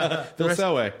 Phil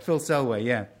Selway,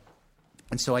 yeah.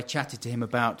 And so I chatted to him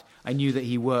about, I knew that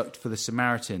he worked for the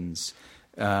Samaritans,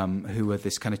 who are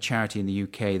this kind of charity in the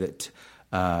UK that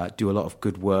do a lot of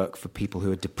good work for people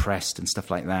who are depressed and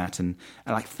stuff like that. And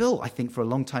like Phil, I think for a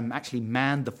long time actually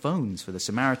manned the phones for the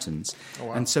Samaritans. Oh,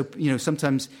 wow. And so, you know,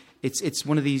 sometimes it's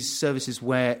one of these services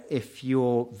where if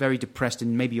you're very depressed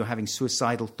and maybe you're having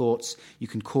suicidal thoughts, you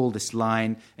can call this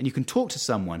line and you can talk to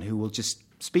someone who will just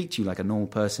speak to you like a normal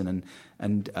person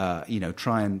and you know,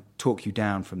 try and talk you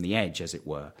down from the edge, as it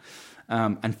were.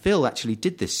 And Phil actually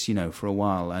did this, you know, for a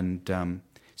while. And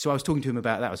so I was talking to him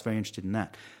about that. I was very interested in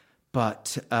that.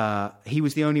 But he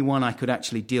was the only one I could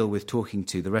actually deal with talking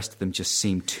to. The rest of them just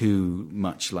seemed too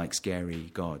much like scary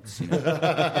gods, you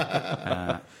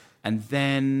know. And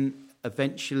then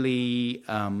eventually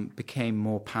became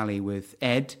more pally with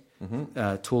Ed,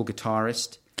 tall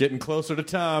guitarist. Getting closer to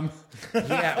Tom.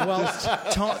 Yeah, well,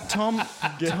 Tom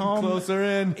getting closer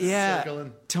in. Yeah,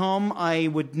 circling. Tom,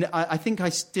 I think I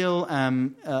still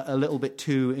am a little bit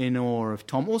too in awe of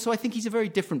Tom. Also, I think he's a very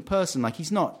different person. Like,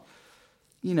 he's not,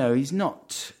 you know, he's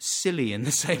not silly in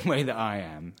the same way that I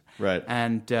am. Right.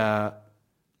 And I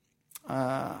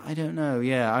don't know.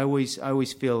 Yeah, I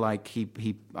always feel like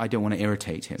I don't want to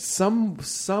irritate him.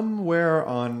 Somewhere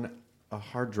on a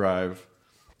hard drive,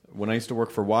 when I used to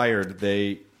work for Wired,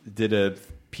 they did a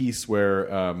piece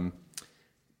where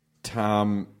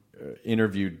Tom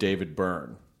interviewed David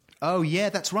Byrne. Oh, yeah,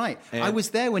 that's right. And I was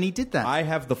there when he did that. I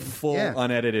have the full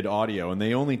unedited audio, and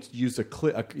they only used a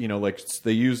clip, you know, like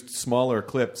they used smaller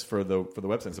clips for the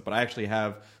website. But I actually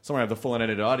have the full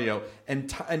unedited audio, and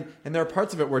there are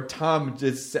parts of it where Tom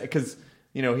just, because,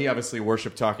 you know, he obviously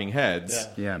worshipped Talking Heads,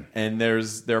 and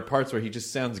there are parts where he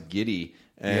just sounds giddy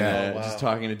and just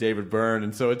talking to David Byrne,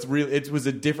 and so it was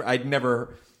a different. I'd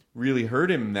never really heard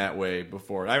him that way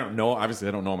before. I don't know, obviously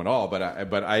I don't know him at all, but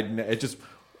I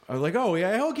was like, oh,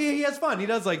 yeah, okay, he has fun. He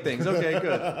does like things. Okay,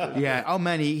 good. Yeah, oh,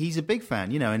 man, he's a big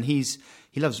fan, you know, and he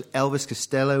loves Elvis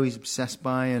Costello. He's obsessed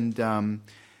by, and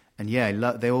yeah,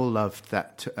 they all loved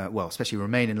that. Well, especially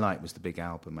Remain in Light was the big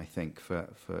album, I think, for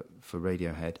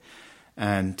Radiohead.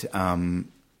 And,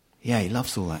 yeah, he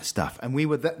loves all that stuff.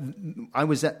 And I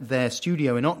was at their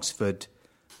studio in Oxford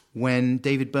when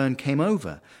David Byrne came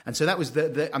over. And so that was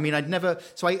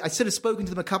I sort of spoken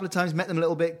to them a couple of times, met them a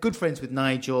little bit, good friends with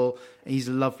Nigel. He's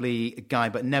a lovely guy,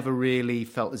 but never really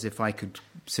felt as if I could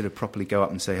sort of properly go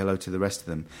up and say hello to the rest of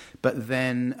them. But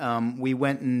then we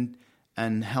went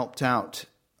and helped out.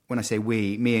 When I say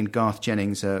we, me and Garth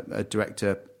Jennings, a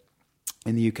director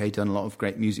in the UK, done a lot of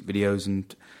great music videos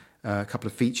and a couple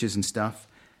of features and stuff.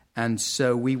 And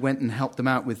so we went and helped them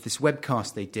out with this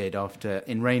webcast they did after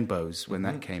In Rainbows when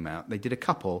that came out. They did a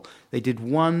couple. They did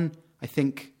one, I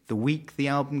think, the week the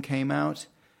album came out,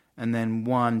 and then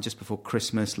one just before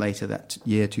Christmas later that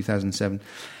year, 2007.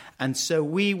 And so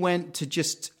we went to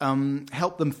just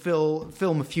help them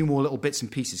film a few more little bits and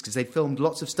pieces, because they filmed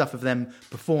lots of stuff of them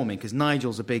performing, because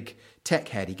Nigel's a big tech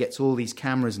head. He gets all these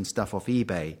cameras and stuff off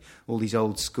eBay, all these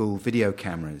old school video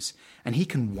cameras. And he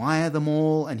can wire them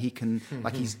all, and he can,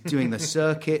 like, he's doing the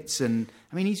circuits. And,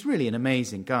 I mean, he's really an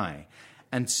amazing guy.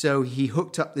 And so he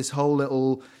hooked up this whole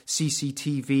little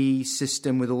CCTV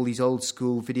system with all these old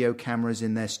school video cameras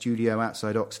in their studio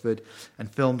outside Oxford,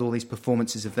 and filmed all these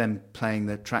performances of them playing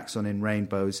the tracks on In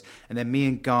Rainbows. And then me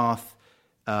and Garth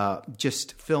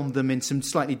just filmed them in some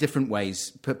slightly different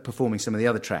ways, performing some of the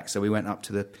other tracks. So we went up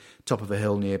to the top of a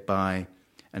hill nearby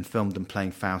and filmed them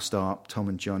playing Faust Arp, Tom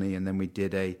and Johnny. And then we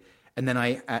did and then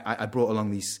I brought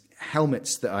along these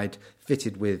helmets that I'd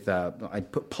fitted with,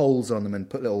 I'd put poles on them and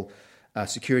put little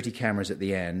security cameras at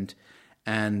the end,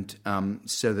 and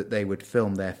so that they would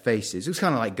film their faces. It was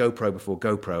kind of like GoPro before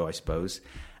GoPro, I suppose.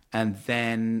 And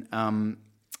then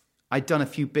I'd done a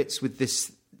few bits with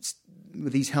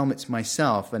these helmets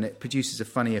myself, and it produces a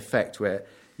funny effect where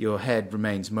your head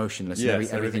remains motionless, and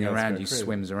everything around you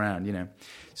swims around, you know.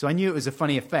 So I knew it was a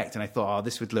funny effect, and I thought, oh,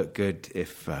 this would look good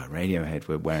if Radiohead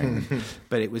were wearing them.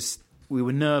 But we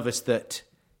were nervous that,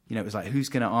 you know, it was like, who's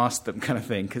going to ask them kind of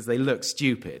thing, because they look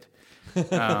stupid.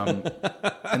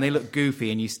 And they look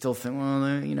goofy, and you still think,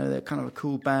 well, you know, they're kind of a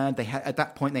cool band. At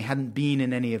that point, they hadn't been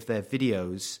in any of their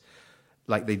videos.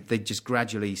 Like, they just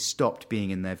gradually stopped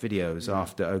being in their videos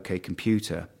after OK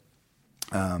Computer.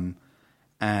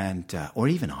 Or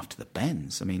even after the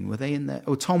Bends. I mean, were they in there?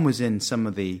 Oh, Tom was in some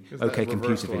of the OK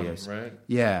Computer videos. Right?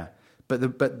 Yeah.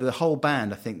 But the whole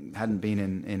band, I think, hadn't been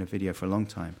in a video for a long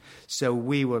time. So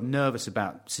we were nervous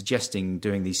about suggesting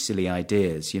doing these silly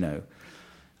ideas, you know.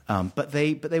 But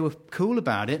they were cool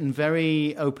about it, and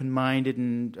very open-minded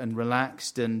and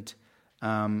relaxed, and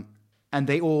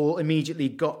they all immediately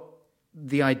got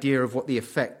the idea of what the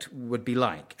effect would be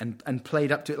like, and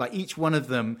played up to it. Like, each one of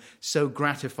them so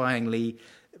gratifyingly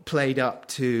played up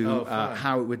to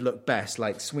how it would look best,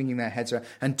 like swinging their heads around.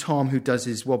 And Tom, who does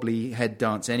his wobbly head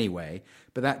dance anyway,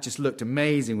 but that just looked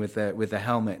amazing with the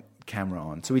helmet camera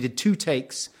on. So we did 2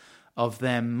 takes of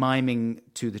them miming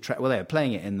to the track. Well, they were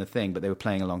playing it in the thing, but they were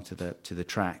playing along to the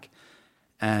track,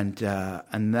 and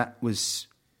that was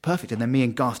perfect. And then me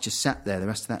and Garth just sat there the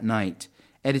rest of that night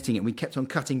editing it. We kept on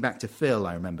cutting back to Phil,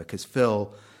 I remember, because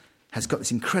Phil has got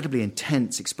this incredibly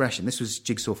intense expression. This was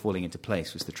Jigsaw Falling Into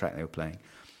Place, was the track they were playing.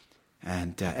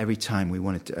 And every time we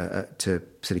wanted to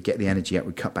sort of get the energy up,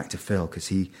 we'd cut back to Phil, because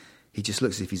he just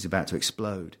looks as if he's about to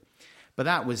explode. But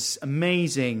that was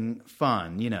amazing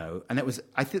fun, you know. And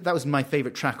I think that was my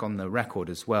favourite track on the record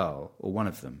as well, or one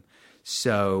of them.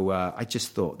 So I just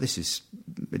thought, it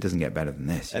doesn't get better than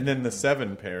this. And then the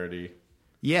 7 parody.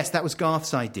 Yes, that was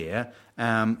Garth's idea,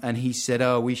 and he said,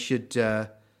 "Oh, we should do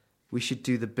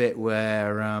the bit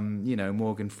where you know,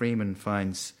 Morgan Freeman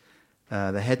finds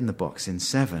the head in the box in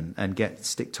 7 and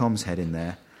stick Tom's head in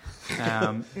there."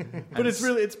 But it's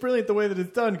brilliant the way that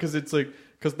it's done, because it's like,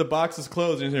 because the box is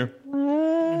closed and you hear,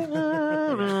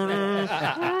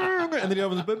 and then he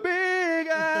opens the big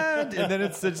end, and then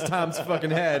it's Tom's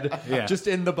fucking head, just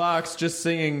in the box, just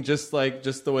singing, just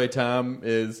the way Tom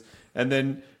is. And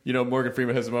then, you know, Morgan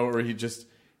Freeman has a moment where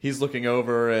he's looking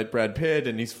over at Brad Pitt,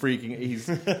 and he's freaking.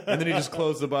 And then he just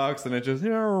closed the box, and it just,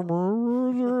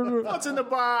 what's in the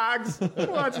box?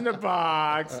 What's in the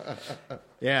box?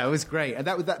 Yeah, it was great. And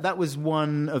that was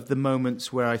one of the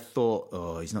moments where I thought,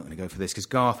 oh, he's not going to go for this, because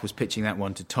Garth was pitching that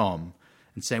one to Tom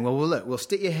and saying, well, look, we'll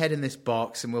stick your head in this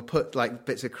box, and we'll put like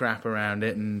bits of crap around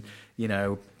it, and, you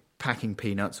know, packing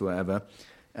peanuts or whatever,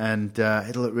 and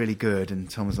it'll look really good. And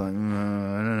Tom was like, I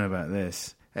don't know about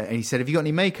this. And he said, have you got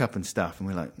any makeup and stuff? And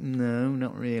we're like, no,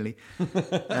 not really.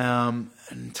 And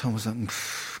Tom was like,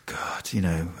 God, you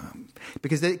know,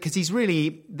 because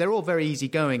they're all very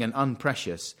easygoing and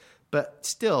unprecious, but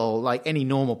still, like any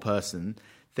normal person,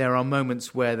 there are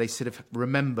moments where they sort of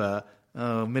remember,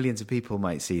 oh, millions of people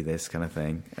might see this kind of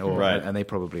thing, and they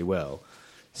probably will.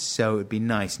 So it'd be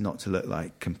nice not to look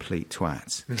like complete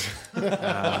twats.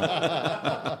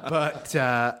 But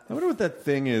I wonder what that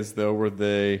thing is, though, where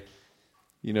they,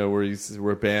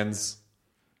 where bands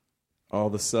all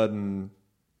of a sudden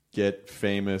get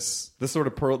famous. This sort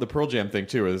of the Pearl Jam thing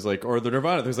too, where there's like, or the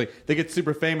Nirvana. There's like they get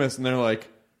super famous and they're like,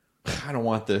 I don't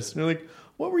want this. And you're like,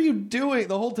 what were you doing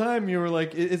the whole time? You were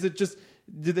like, is it just?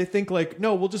 Did they think like,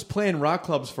 no, we'll just play in rock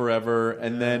clubs forever,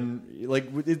 and then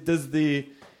like, do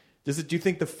you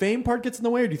think the fame part gets in the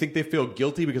way, or do you think they feel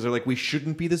guilty because they're like, we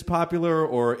shouldn't be this popular,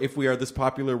 or if we are this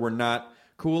popular, we're not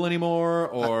cool anymore,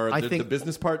 or I think the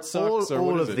business part sucks, or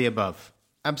all what is of it? the above.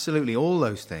 Absolutely, all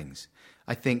those things,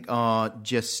 I think, are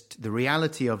just the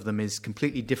reality of them is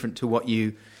completely different to what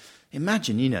you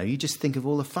imagine. You just think of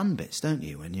all the fun bits, don't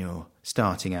you, when you're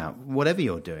starting out, whatever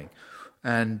you're doing.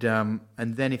 And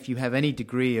then if you have any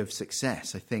degree of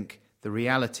success, I think the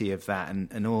reality of that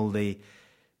and all the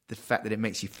fact that it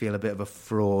makes you feel a bit of a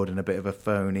fraud and a bit of a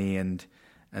phony, and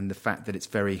the fact that it's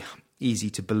very easy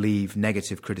to believe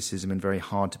negative criticism and very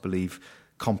hard to believe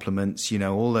compliments,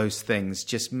 all those things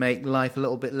just make life a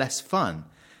little bit less fun.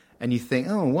 And you think,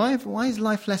 oh, why is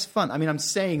life less fun? I mean, I'm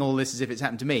saying all this as if it's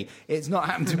happened to me. It's not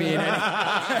happened to me in any...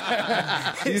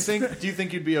 Do you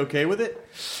think you'd be okay with it?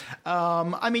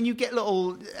 I mean, you get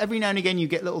every now and again you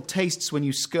get little tastes when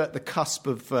you skirt the cusp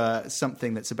of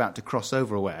something that's about to cross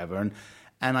over or whatever.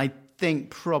 And I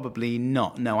think probably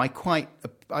not. No, I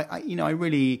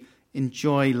really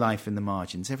enjoy life in the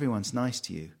margins. Everyone's nice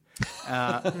to you.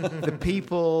 The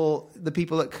people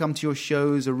that come to your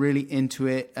shows are really into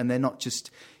it, and they're not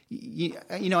just...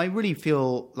 I really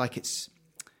feel like it's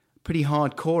pretty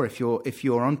hardcore if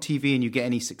you're on TV and you get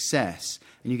any success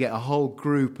and you get a whole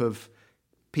group of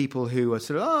people who are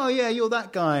sort of, oh yeah, you're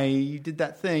that guy, you did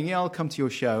that thing, yeah, I'll come to your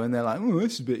show, and they're like, oh,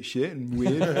 this is a bit shit and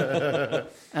weird.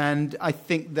 And I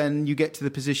think then you get to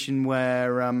the position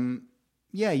where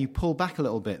you pull back a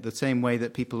little bit, the same way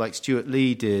that people like Stuart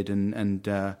Lee did, and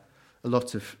a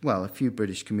few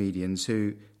British comedians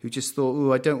who just thought,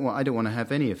 oh, I don't want to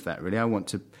have any of that really. I want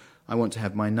to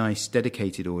have my nice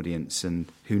dedicated audience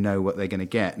and who know what they're going to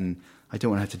get, and I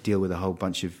don't want to have to deal with a whole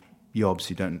bunch of yobs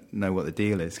who don't know what the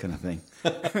deal is, kind of thing.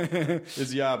 I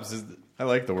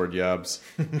like the word yobs.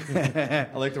 I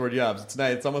like the word yobs. It's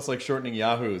nice. It's almost like shortening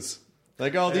yahoos.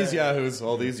 Like all these yahoos,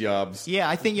 all these yobs. Yeah,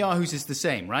 I think yahoos is the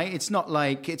same, right? You're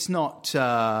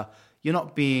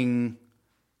not being.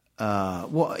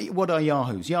 What are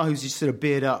yahoos? Yahoos is sort of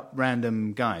beard up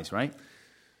random guys, right?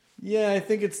 Yeah, I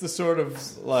think it's the sort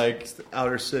of like the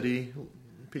outer city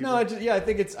people. No, I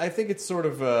think it's sort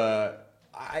of.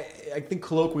 I think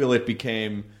colloquial it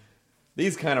became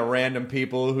these kind of random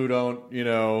people who don't,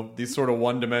 these sort of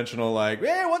one-dimensional like,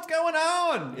 hey, what's going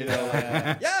on?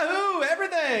 Yahoo,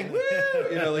 everything, woo!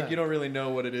 Like you don't really know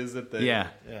what it is that they. Yeah.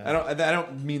 I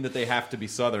don't mean that they have to be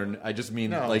Southern. I just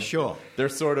mean sure they're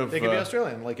sort of. They could be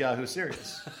Australian, like Yahoo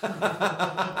Serious.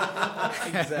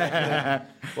 Exactly.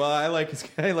 Well, I like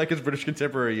his British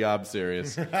contemporary Yob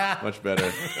Serious much better.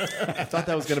 I thought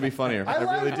that was going to be funnier. I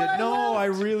really did. No, I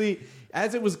really.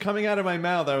 As it was coming out of my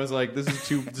mouth, I was like, "This is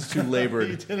too labored."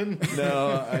 You didn't?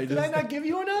 No, Did I not give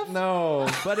you enough? No,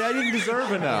 but I didn't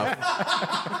deserve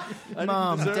enough.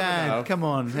 Mom, Dad, come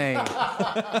on, hey,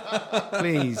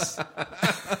 please.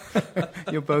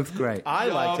 You're both great. I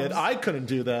liked it. I couldn't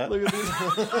do that. Look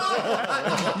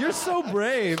at You're so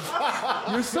brave.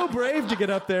 You're so brave to get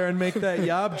up there and make that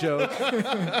yob joke.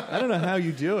 I don't know how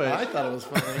you do it. I thought it was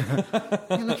funny.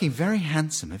 You're looking very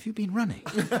handsome. Have you been running?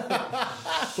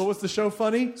 But was the show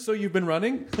funny? So you've been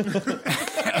running?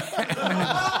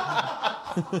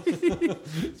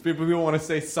 People want to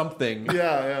say something.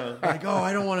 Yeah. Like, oh,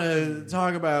 I don't want to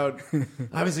talk about.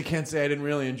 Obviously, can't say I didn't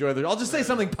really enjoy it. I'll just say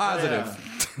something positive. Yeah.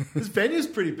 This venue's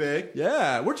pretty big.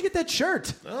 Yeah. Where'd you get that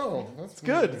shirt? Oh, that's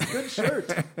good. It's a good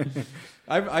shirt.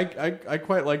 I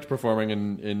quite liked performing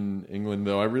in England,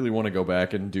 though. I really want to go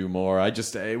back and do more.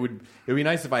 It would be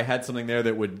nice if I had something there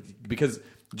that would, because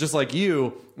just like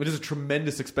you, it is a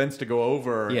tremendous expense to go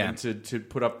over and to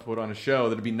put on a show.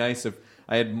 That'd be nice if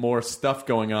I had more stuff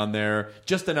going on there,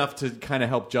 just enough to kind of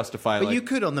help justify. But you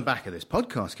could on the back of this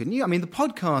podcast, couldn't you? I mean, the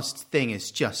podcast thing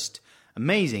is just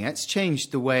amazing. It's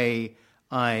changed the way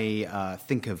I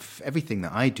think of everything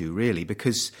that I do, really,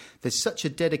 because there's such a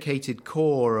dedicated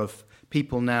core of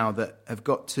people now that have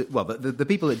got to... Well, the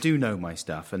people that do know my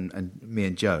stuff, and me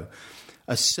and Joe,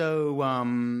 are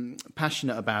so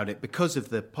passionate about it because of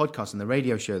the podcast and the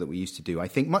radio show that we used to do. I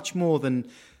think much more than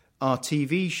our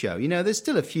TV show. There's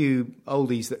still a few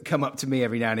oldies that come up to me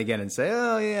every now and again and say,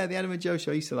 oh, yeah, the Adam and Joe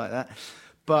show, I used to like that.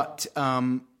 But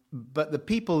But the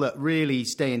people that really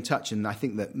stay in touch, and I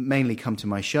think that mainly come to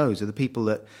my shows, are the people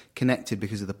that connected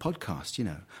because of the podcast, you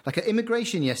know. Like at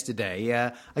immigration yesterday,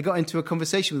 I got into a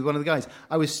conversation with one of the guys.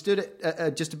 I was stood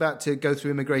at, just about to go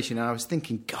through immigration, and I was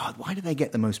thinking, God, why do they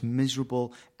get the most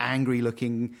miserable,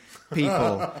 angry-looking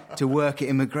people to work at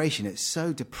immigration? It's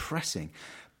so depressing.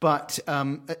 But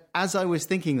as I was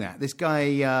thinking that, this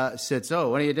guy said,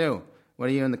 so, what do you do? What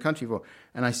are you in the country for?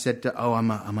 And I said,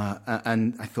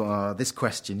 and I thought, this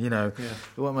question, you know,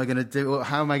 what am I going to do?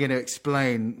 How am I going to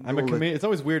explain? I'm a comedian. It's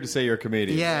always weird to say you're a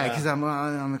comedian. Yeah, because I'm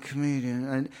a comedian.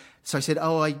 And so I said,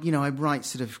 I write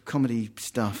sort of comedy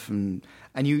stuff, and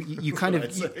you kind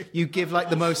of you give like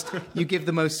the most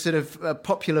sort of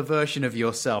popular version of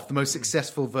yourself, the most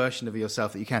successful version of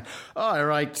yourself that you can. Oh, I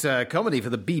write comedy for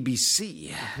the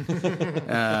BBC.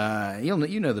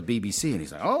 You know the BBC, and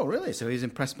he's like, oh, really? So he was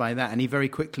impressed by that, and he very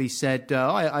quickly said,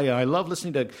 I love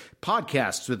listening to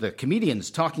podcasts with the comedians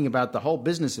talking about the whole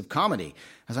business of comedy.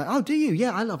 I was like, oh, do you?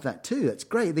 Yeah, I love that too. That's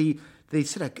great. The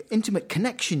sort of intimate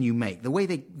connection you make, the way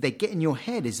they get in your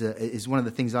head is one of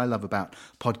the things I love about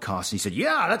podcasts. And he said,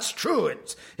 yeah, that's true.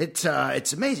 It's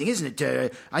amazing, isn't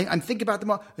it? I'm thinking about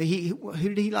them. Who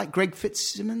did he like? Greg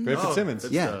Fitzsimmons? Greg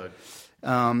Fitzsimmons. Yeah.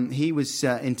 He was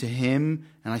into him,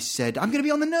 and I said, I'm going to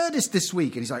be on the Nerdist this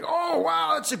week. And he's like, oh,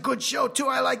 wow, that's a good show, too.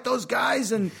 I like those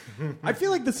guys. And I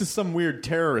feel like this is some weird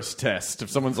terrorist test. If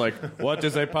someone's like, what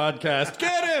is a podcast?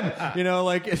 Get him! You know,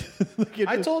 like...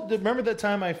 remember that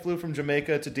time I flew from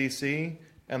Jamaica to D.C.?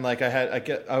 And like I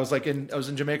was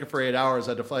in Jamaica for 8 hours.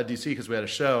 I had to fly to DC because we had a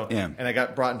show. Yeah. And I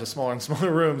got brought into smaller and smaller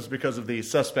rooms because of the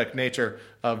suspect nature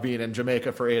of being in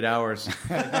Jamaica for 8 hours,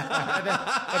 and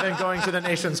then going to the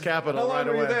nation's capital How long right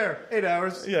were away. You there? 8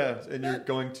 hours. Yeah. And you're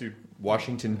going to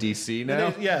Washington D.C.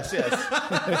 now. Yes.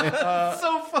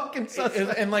 So fucking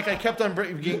suspect. And like I kept on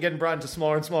getting brought into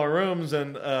smaller and smaller rooms,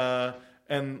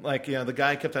 and like, you know, the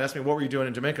guy kept on asking me, what were you doing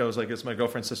in Jamaica? I was like, it's my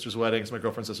girlfriend's sister's wedding.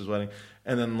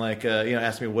 And then like,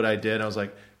 asked me what I did. I was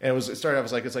like, and it started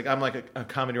off as like, I'm like a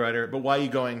comedy writer, but why are you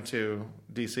going to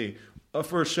DC?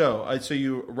 For a show. So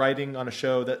you writing on a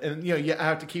show that, and you know, I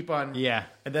have to keep on. Yeah.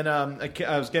 And then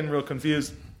I was getting real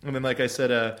confused. And then, like I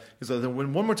said, he's like,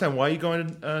 one more time, why are you going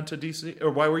to DC? Or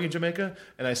why were you in Jamaica?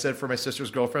 And I said, for my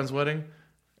sister's girlfriend's wedding.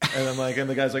 And I'm like, and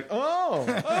the guy's like, oh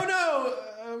no.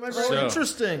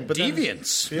 Interesting, but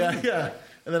deviance. Then, yeah.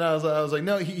 And then I was like,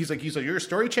 no. He's like, your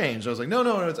story changed. I was like,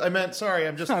 no. I meant, sorry.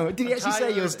 I'm just. Oh, did he actually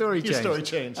say your story changed? Your story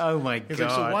changed. Oh my God. He's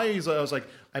God. like, so why? I was like,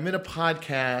 I'm in a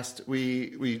podcast.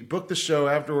 We booked the show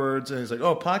afterwards, and he's like,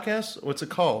 oh, podcast? What's it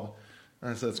called?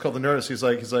 And I said, it's called The Nerdist. He's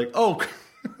like, oh,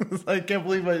 I can't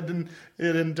believe I didn't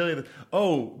tell you that.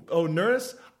 Oh,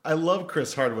 Nerdist. I love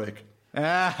Chris Hardwick.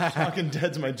 Talking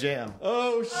Dead's my jam.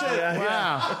 Oh shit! Yeah,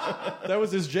 wow, that was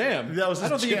his jam. That was his I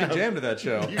don't think you jam. can jam to that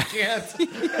show. You can't.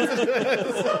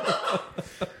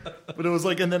 But it was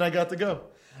like, and then I got to go.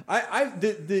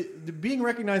 The being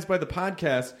recognized by the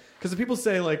podcast, because the people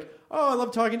say like, oh, I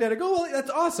love Talking Dead. I go, well,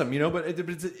 that's awesome, you know, but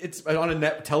it's on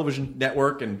a television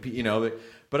network, and you know.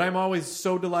 But I'm always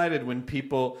so delighted when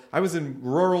people. I was in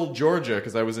rural Georgia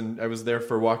because I was there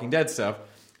for Walking Dead stuff,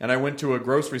 and I went to a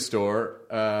grocery store.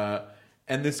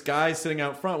 And this guy sitting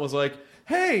out front was like,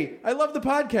 hey, I love the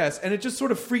podcast. And it just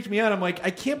sort of freaked me out. I'm like, I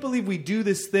can't believe we do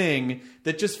this thing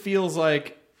that just feels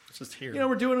like, it's just here. You know,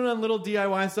 we're doing it on little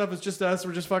DIY stuff. It's just us.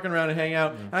 We're just fucking around and hang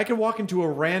out. And I can walk into a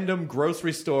random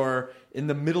grocery store in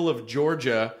the middle of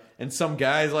Georgia and some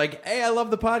guy's like, hey, I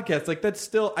love the podcast. Like, that's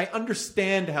still, I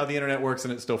understand how the internet works,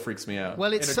 and it still freaks me out.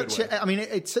 Well, it's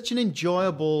it's such an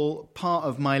enjoyable part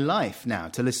of my life now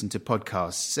to listen to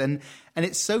podcasts, and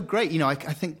it's so great. You know, I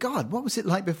think, God, what was it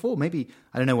like before? Maybe,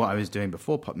 I don't know what I was doing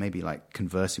before, maybe like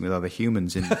conversing with other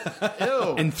humans in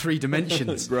in 3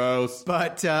 dimensions. Gross.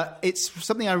 But it's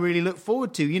something I really look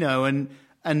forward to, you know, and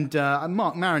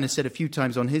Mark Maron has said a few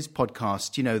times on his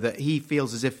podcast, you know, that he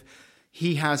feels as if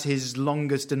he has his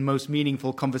longest and most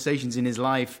meaningful conversations in his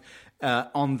life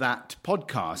on that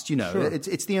podcast. You know, Sure.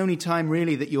 It's the only time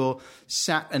really that you're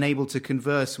sat and able to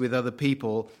converse with other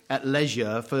people at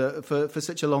leisure for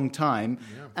such a long time.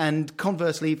 Yeah. And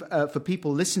conversely, for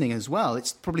people listening as well,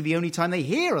 it's probably the only time they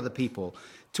hear other people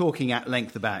talking at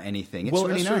length about anything. It's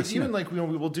really nice. Even like, you know,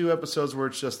 we will do episodes where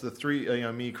it's just the 3, you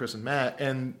know, me, Chris, and Matt,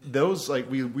 and those,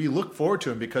 like, we look forward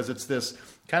to them because it's this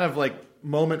kind of like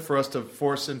moment for us to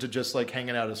force into just like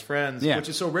hanging out as friends, which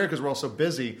is so rare because we're all so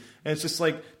busy. And it's just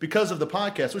like, because of the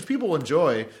podcast, which people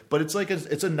enjoy, but it's like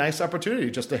it's a nice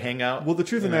opportunity just to hang out. Well, the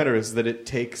truth of the matter is that it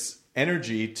takes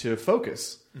energy to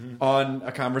focus on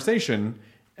a conversation.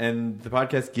 and the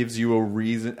podcast gives you a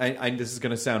reason. This is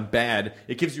going to sound bad.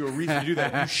 It gives you a reason to do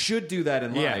that. You should do that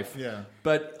in life. Yeah.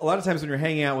 But a lot of times when you're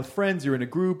hanging out with friends, you're in a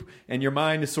group, and your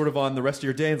mind is sort of on the rest of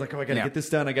your day. And it's like, oh, I got to get this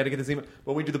done. I got to get this email.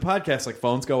 But when we do the podcast, like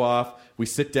phones go off. We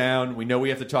sit down. We know we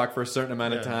have to talk for a certain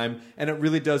amount of time. And it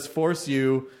really does force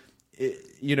you,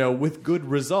 with good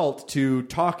result, to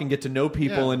talk and get to know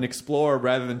people and explore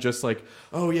rather than just like,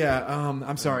 oh,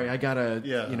 I'm sorry. I got to,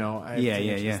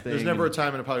 There's never a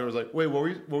time in a podcast where it's like, wait, what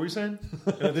were you saying?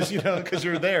 Because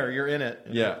you're there. You're in it.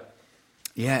 Yeah.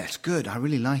 Yeah, it's good. I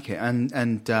really like it.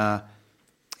 And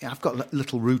I've got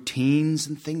little routines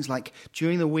and things like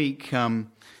during the week.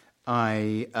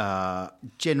 I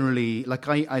generally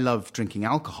I love drinking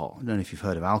alcohol. I don't know if you've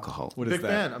heard of alcohol. What is that?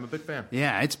 Fan. I'm a big fan.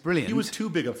 Yeah, it's brilliant. He was too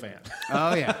big a fan.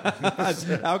 Oh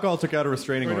yeah, alcohol took out a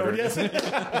restraining order.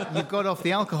 You got off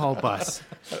the alcohol bus.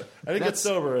 I didn't get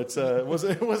sober. It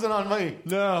wasn't on me.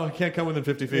 No, I can't come within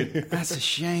 50 feet. That's a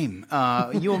shame.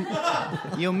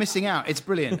 You're missing out. It's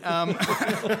brilliant.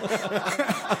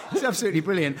 It's absolutely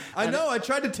brilliant. I know. I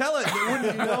tried to tell it.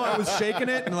 I was shaking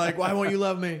it and like, why won't you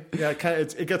love me? Yeah,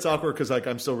 it gets awkward because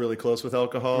I'm still really close with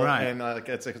alcohol, right? And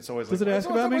it's always does like, it ask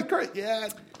about me? Yeah.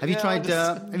 Have you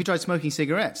tried smoking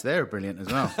cigarettes? They're brilliant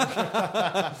as well.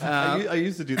 I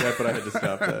used to do that, but I had to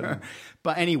stop that.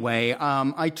 But anyway,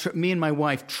 me and my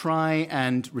wife try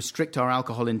and restrict our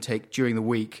alcohol intake during the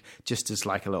week, just as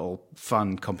like a little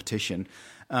fun competition,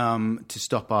 to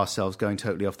stop ourselves going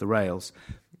totally off the rails.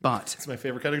 But it's my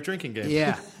favorite kind of drinking game.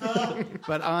 Yeah,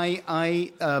 but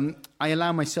I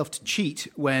allow myself to cheat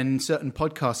when certain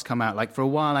podcasts come out. Like for a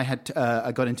while,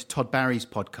 I got into Todd Barry's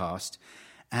podcast,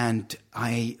 and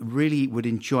I really would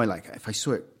enjoy. Like if I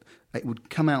saw it, it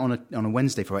would come out on a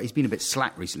Wednesday. He's been a bit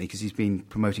slack recently because he's been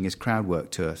promoting his crowd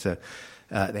work tour, so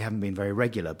they haven't been very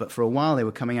regular. But for a while, they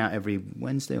were coming out every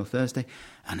Wednesday or Thursday,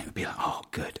 and it would be like, oh,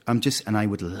 good. And I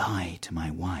would lie to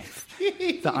my wife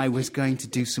that I was going to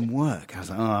do some work. I was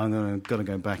like, oh, I'm got to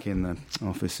go back in the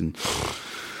office and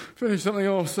finish something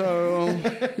off, so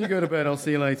you go to bed, I'll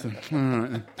see you later.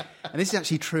 And this is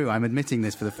actually true. I'm admitting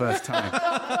this for the first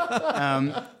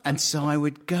time. And so I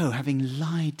would go, having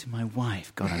lied to my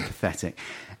wife, God, I'm pathetic,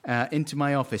 into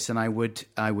my office, and I would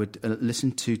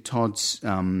listen to Todd's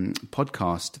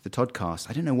podcast, the Toddcast.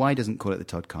 I don't know why he doesn't call it the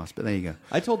Toddcast, but there you go.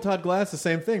 I told Todd Glass the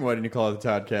same thing. Why didn't you call it the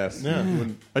Toddcast? Yeah.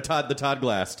 The Todd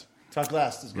Glass. Todd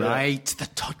Glass is great. Right, the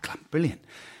Todd Glass, brilliant.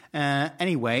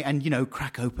 Anyway, and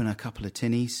crack open a couple of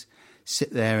tinnies,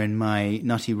 sit there in my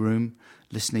nutty room,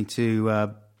 listening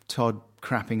to Todd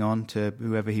crapping on to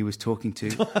whoever he was talking to.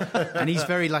 And he's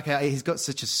very he's got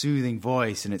such a soothing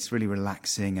voice, and it's really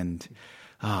relaxing, and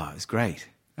it's great.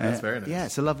 That's very nice. Yeah,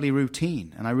 it's a lovely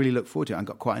routine, and I really look forward to it. I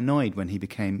got quite annoyed when he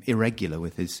became irregular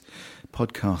with his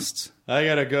podcasts. I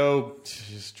gotta go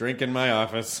just drink in my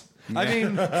office. I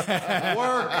mean,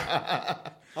 work.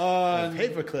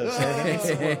 Paper clips.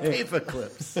 Paper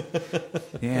clips.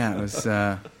 Yeah, it was...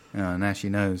 now she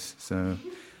knows, so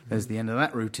there's the end of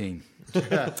that routine.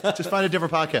 Just find a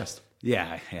different podcast.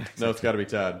 Yeah. Exactly. No, it's got to be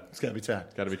Todd. It's got to be Todd.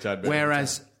 Got to be Todd.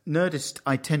 Whereas Nerdist,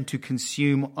 I tend to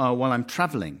consume while I'm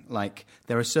traveling. Like,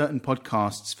 there are certain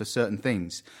podcasts for certain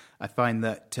things. I find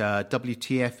that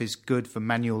WTF is good for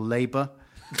manual labor.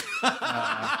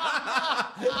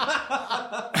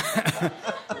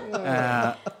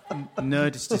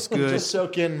 Nerdist is good. Just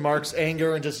soak in Mark's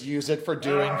anger and just use it for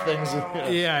doing things.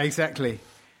 Yeah, exactly.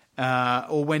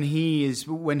 Or when he is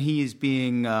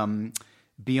being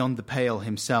beyond the pale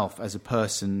himself as a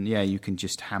person, you can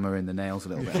just hammer in the nails a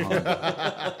little bit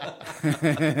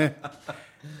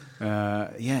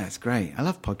harder. It's great. I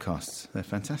love podcasts. They're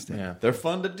fantastic. Yeah, they're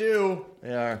fun to do.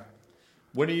 They are.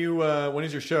 When are you? When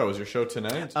is your show? Is your show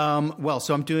tonight? So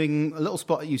I'm doing a little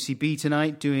spot at UCB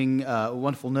tonight, doing a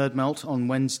wonderful Nerd Melt on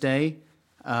Wednesday,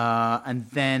 and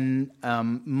then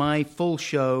my full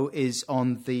show is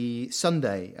on the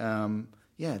Sunday.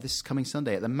 This is coming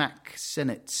Sunday at the Mac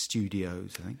Sennett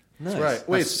Studios, I think. Nice. That's right.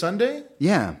 Wait, Sunday?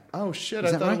 Yeah. Oh shit!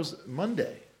 Is I thought right? it was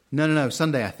Monday. No,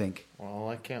 Sunday, I think. Well,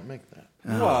 I can't make that.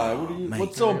 Why?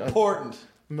 What's so important?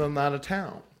 I'm out of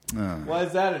town. Why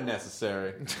is that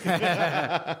unnecessary?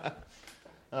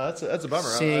 That's a bummer.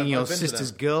 Seeing your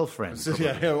sister's girlfriend.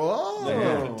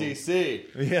 Whoa. D.C.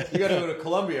 Yeah. You got to go to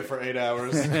Columbia for 8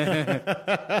 hours.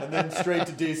 And then straight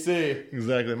to D.C.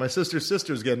 Exactly. My sister's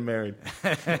sister's getting married.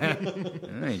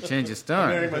 You change your story. I'm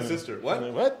marrying my sister. What?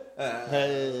 What?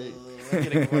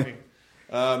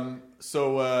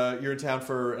 So you're in town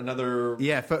for another...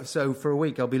 Yeah, so for a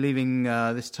week. I'll be leaving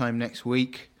this time next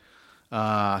week.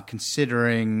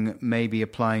 Considering maybe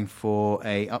applying for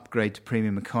a upgrade to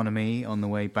premium economy on the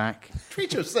way back.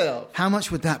 Treat yourself. How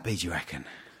much would that be, do you reckon?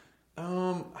 I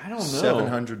don't know.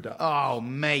 $700. Oh,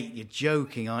 mate, you're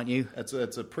joking, aren't you? That's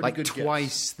a pretty good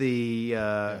twice guess. the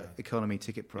economy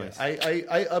ticket price. Yeah.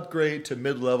 I upgrade to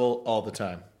mid-level all the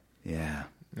time. Yeah.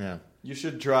 You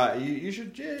should try. You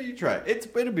should. Yeah, you try.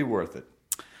 It'll be worth it.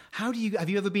 Have you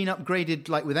ever been upgraded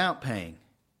without paying?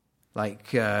 Do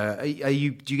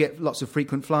you get lots of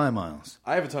frequent flyer miles?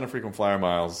 I have a ton of frequent flyer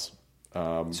miles.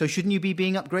 So shouldn't you be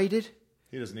being upgraded?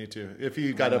 He doesn't need to. If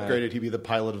he got upgraded, he'd be the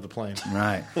pilot of the plane.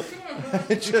 Right.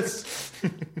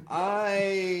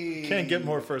 I can't get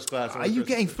more first class. Are you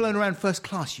getting flown around first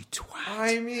class, you twat?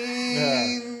 I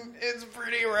mean, it's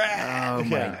pretty rad. Oh,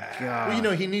 my God.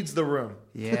 Well, he needs the room.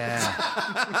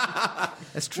 Yeah.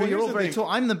 That's true. You're all very tall.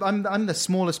 I'm the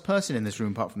smallest person in this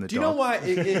room apart from the dog. Do you know why?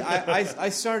 I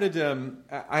started...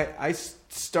 I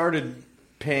started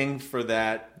paying for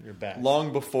that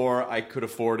long before I could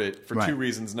afford it for two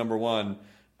reasons. Number one,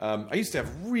 I used to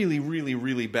have really, really,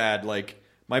 really bad,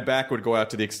 my back would go out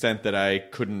to the extent that I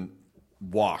couldn't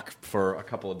walk for a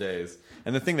couple of days.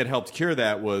 And the thing that helped cure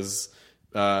that was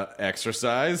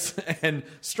exercise and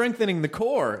strengthening the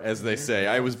core, as they say.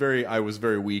 I was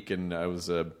very weak, and I was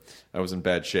in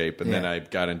bad shape, and then I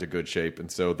got into good shape,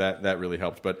 and so that really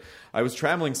helped. But I was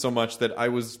traveling so much that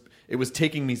it was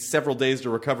taking me several days to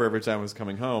recover every time I was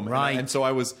coming home. Right. And so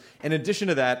I was, in addition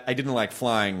to that, I didn't like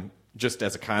flying just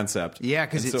as a concept. Yeah,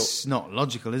 because it's not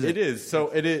logical, is it? It is. So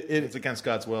it's against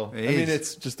God's will.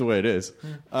 It's just the way it is.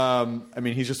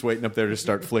 He's just waiting up there to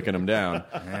start flicking them down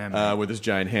with his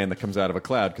giant hand that comes out of a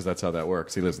cloud, because that's how that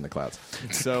works. He lives in the clouds.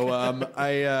 So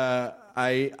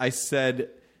I said,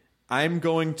 I'm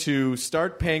going to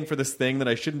start paying for this thing that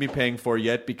I shouldn't be paying for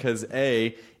yet, because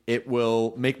it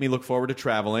will make me look forward to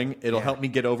traveling. It'll help me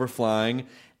get over flying,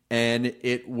 and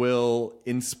it will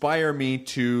inspire me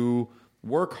to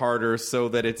work harder so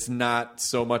that it's not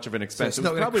so much of an expense. So it's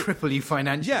not going to cripple you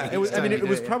financially. Yeah, it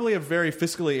was probably a very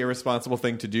fiscally irresponsible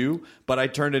thing to do, but I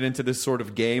turned it into this sort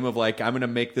of game of I'm going to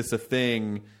make this a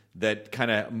thing that kind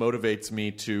of motivates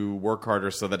me to work harder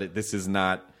so that this is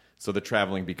not... So the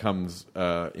traveling becomes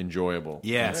enjoyable.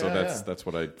 Yeah. And so that's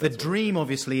what I... The dream,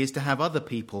 obviously, is to have other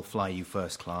people fly you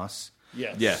first class.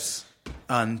 Yes.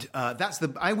 And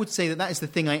I would say that is the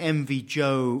thing I envy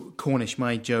Joe Cornish,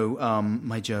 my Joe,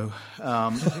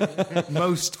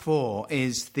 most for,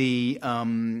 is the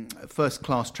first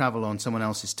class travel on someone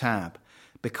else's tab.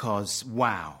 Because,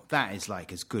 wow, that is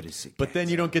as good as it gets. But then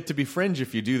you don't get to be fringe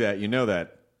if you do that. You know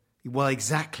that. Well,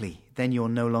 exactly. Then you're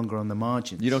no longer on the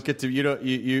margins. You don't get to. You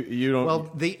don't. Well,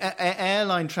 the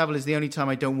airline travel is the only time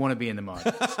I don't want to be in the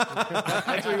margins.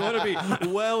 That's where you want to be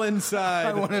well inside.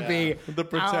 I want to be the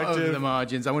protective. Out of the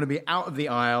margins. I want to be out of the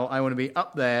aisle. I want to be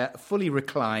up there, fully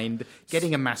reclined,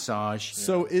 getting a massage.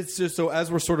 So it's just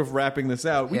as we're sort of wrapping this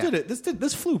out, we did it.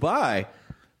 This flew by.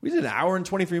 We did an hour and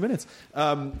 23 minutes.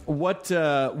 What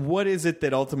is it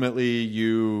that ultimately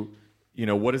you?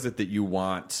 What is it that you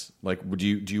want? Do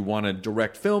you want to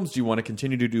direct films? Do you want to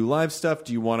continue to do live stuff?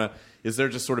 Is there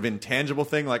just sort of intangible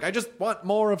thing? I just want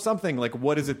more of something.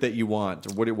 What is it that you want?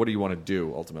 Or what do you want to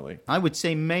do ultimately? I would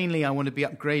say mainly I want to be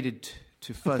upgraded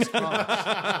to first class.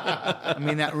 I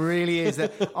mean, that really is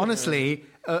that. Honestly,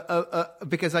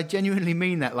 because I genuinely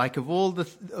mean that.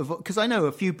 Because I know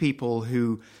a few people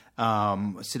who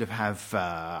sort of have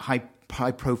high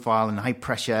profile and high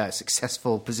pressure,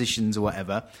 successful positions or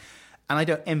whatever. And I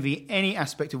don't envy any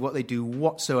aspect of what they do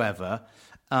whatsoever,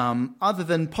 other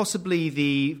than possibly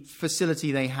the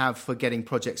facility they have for getting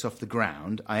projects off the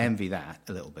ground. I envy that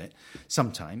a little bit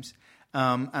sometimes.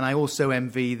 And I also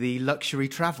envy the luxury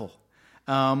travel.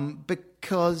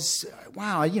 Because,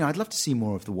 wow, I'd love to see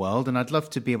more of the world, and I'd love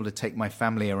to be able to take my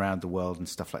family around the world and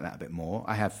stuff like that a bit more.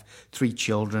 I have 3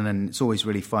 children, and it's always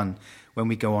really fun when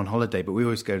we go on holiday, but we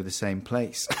always go to the same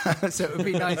place. So it would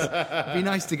be nice. It'd be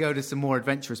nice to go to some more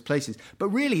adventurous places. But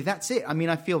really, that's it. I mean,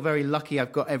 I feel very lucky.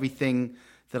 I've got everything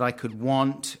that I could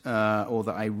want or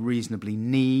that I reasonably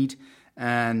need.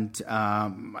 And,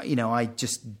 I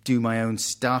just do my own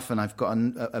stuff, and I've got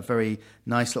a very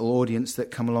nice little audience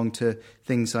that come along to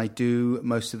things I do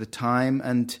most of the time.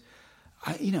 And,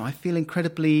 I feel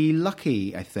incredibly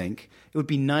lucky, I think. It would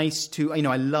be nice to,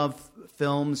 I love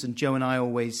films, and Joe and I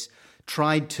always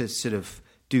tried to sort of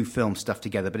do film stuff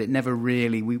together, but it never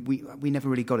really, we never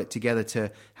really got it together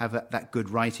to have that good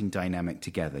writing dynamic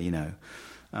together,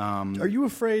 Are you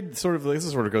afraid, this sort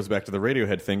of goes back to the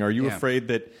Radiohead thing, are you afraid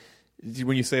that,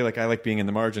 when you say I like being in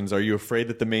the margins, are you afraid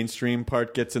that the mainstream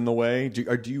part gets in the way?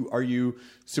 Are you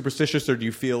superstitious, or do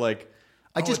you feel like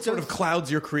it sort of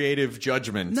clouds your creative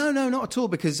judgment? No, not at all.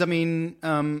 Because I mean,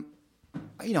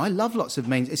 I love lots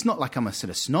of It's not like I'm a sort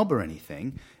of snob or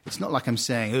anything. It's not like I'm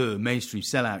saying, oh, mainstream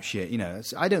sellout shit.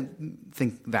 I don't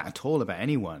think that at all about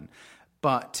anyone.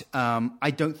 But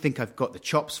I don't think I've got the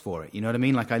chops for it. You know what I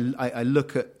mean? Like I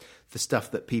look at the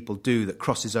stuff that people do that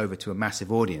crosses over to a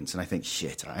massive audience, and I think,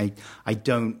 shit, I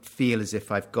don't feel as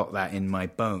if I've got that in my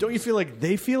bones. Don't you feel like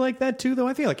they feel like that too, though?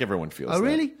 I feel like everyone feels that. Oh,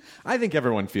 really? I think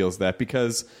everyone feels that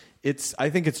because I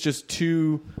think it's just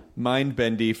too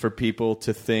mind-bendy for people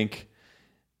to think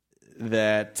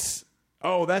that,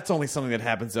 oh, that's only something that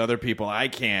happens to other people. I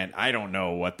don't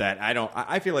know what that,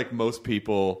 I feel like most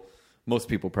people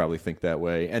probably think that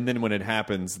way. And then when it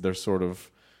happens, they're sort of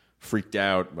freaked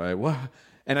out by, what?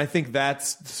 And I think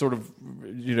that's sort of,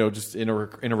 just in a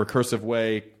recursive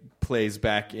way plays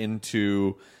back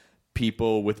into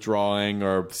people withdrawing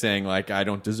or saying, like, I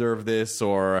don't deserve this,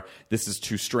 or this is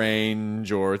too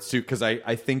strange, or it's too... Because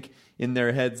I think in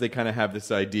their heads they kind of have this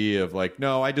idea of, like,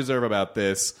 no, I deserve about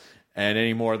this, and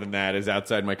any more than that is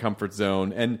outside my comfort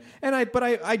zone. But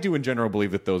I do in general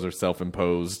believe that those are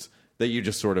self-imposed, that you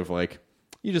just sort of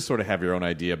have your own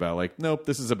idea about, like, nope,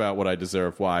 this is about what I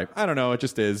deserve. Why? I don't know. It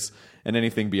just is. And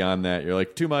anything beyond that, you're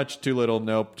like, too much, too little.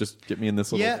 Nope, just get me in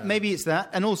this little... Yeah, maybe it's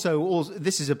that. And also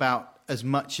this is about as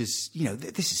much as,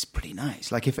 this is pretty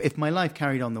nice. Like, if my life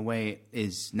carried on the way it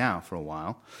is now for a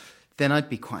while, then I'd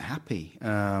be quite happy.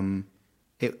 I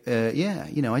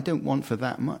don't want for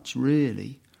that much,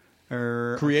 really.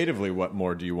 Creatively, what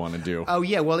more do you want to do? Oh,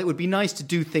 yeah, well, it would be nice to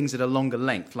do things at a longer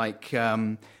length, like...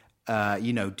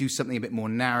 do something a bit more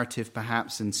narrative,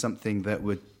 perhaps, and something that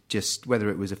would just, whether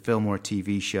it was a film or a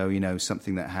TV show,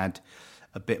 something that had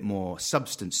a bit more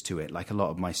substance to it. Like a lot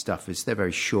of my stuff they're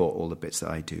very short, all the bits that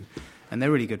I do. And they're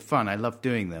really good fun. I love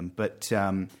doing them. But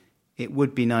it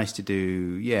would be nice to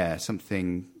do,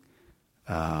 something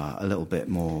a little bit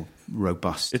more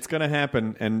robust. It's going to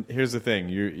happen. And here's the thing.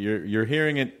 You're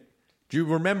hearing it. You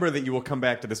remember that you will come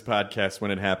back to this podcast when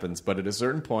it happens. But at a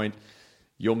certain point,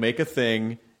 you'll make a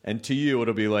thing. And to you,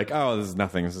 it'll be like, oh, this is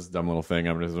nothing. This is a dumb little thing.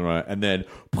 And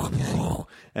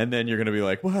then you're going to be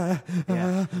like, what?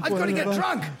 Yeah. I've got to get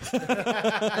drunk.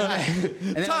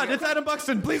 Todd, it's Adam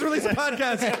Buxton. Please release a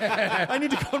podcast. I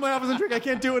need to go in my office and drink. I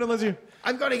can't do it unless you...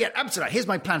 I've got to get absolutely... Here's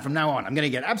my plan from now on. I'm going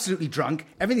to get absolutely drunk.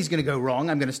 Everything's going to go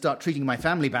wrong. I'm going to start treating my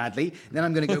family badly. Then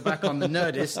I'm going to go back on the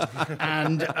Nerdist.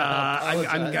 And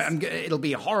it'll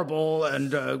be horrible and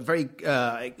very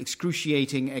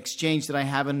excruciating exchange that I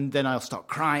have. And then I'll start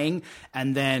crying.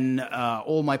 And then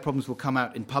all my problems will come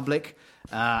out in public,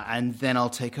 and then I'll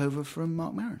take over from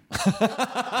Mark Maron.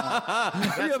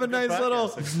 You have a nice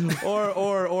little,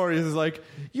 or he's like,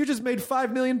 you just made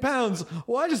 £5 million.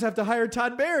 Well, I just have to hire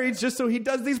Todd Barry just so he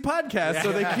does these podcasts,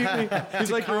 so they keep me.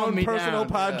 He's like your own personal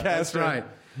podcaster.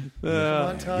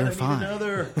 Yeah, that's right. You're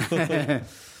fine.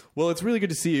 Well, it's really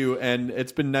good to see you, and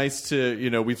it's been nice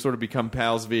to, we've sort of become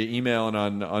pals via email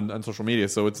and on social media,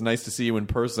 so it's nice to see you in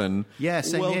person. Yeah,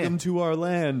 same Welcome to our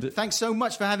land. Thanks so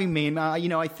much for having me. And,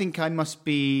 I think I must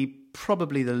be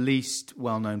probably the least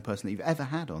well-known person that you've ever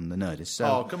had on the Nerdist. So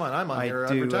oh, come on, I'm on here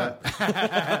every time.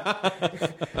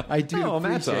 I do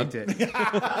appreciate it.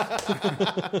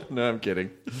 No, I'm kidding.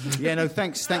 Yeah, no,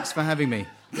 thanks for having me.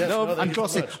 Yes,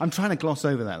 I'm trying to gloss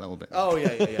over that a little bit. Oh,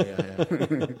 yeah.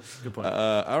 Good point.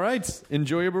 All right.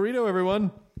 Enjoy your burrito,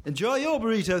 everyone. Enjoy your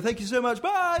burrito. Thank you so much.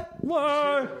 Bye.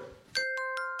 Bye.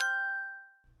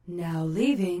 Now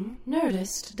leaving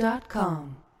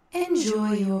Nerdist.com.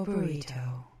 Enjoy your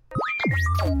burrito.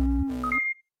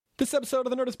 This episode of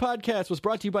the Nerdist Podcast was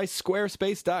brought to you by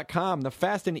Squarespace.com, the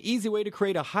fast and easy way to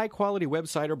create a high-quality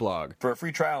website or blog. For a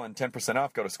free trial and 10%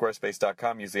 off, go to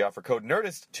squarespace.com. Use the offer code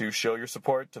NERDIST to show your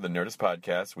support to the Nerdist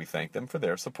Podcast. We thank them for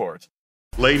their support.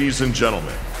 Ladies and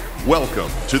gentlemen,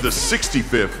 welcome to the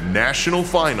 65th National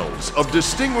Finals of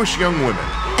Distinguished Young Women.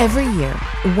 Every year,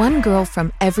 one girl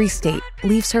from every state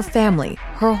leaves her family,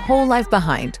 her whole life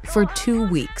behind for 2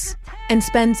 weeks and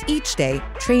spends each day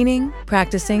training,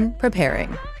 practicing,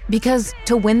 preparing. Because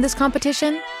to win this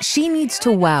competition, she needs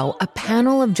to wow a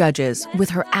panel of judges with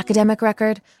her academic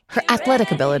record, her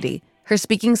athletic ability, her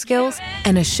speaking skills,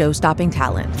 and a show-stopping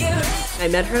talent. I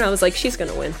met her and I was like, she's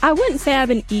gonna win. I wouldn't say I have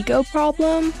an ego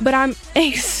problem, but I'm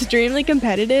extremely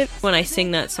competitive. When I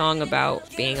sing that song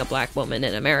about being a black woman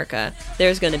in America,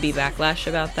 there's gonna be backlash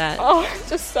about that. Oh, I'm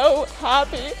just so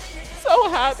happy. So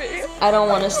happy. I don't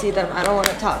want to see them. I don't want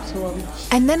to talk to them.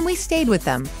 And then we stayed with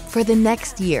them for the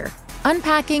next year,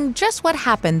 unpacking just what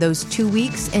happened those 2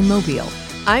 weeks in Mobile.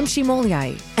 I'm Shimol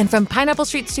Yai, and from Pineapple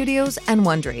Street Studios and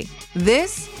Wondery,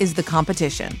 this is The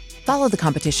Competition. Follow The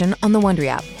Competition on the Wondery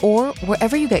app or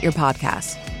wherever you get your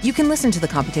podcasts. You can listen to The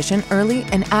Competition early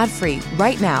and ad-free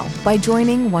right now by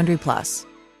joining Wondery Plus.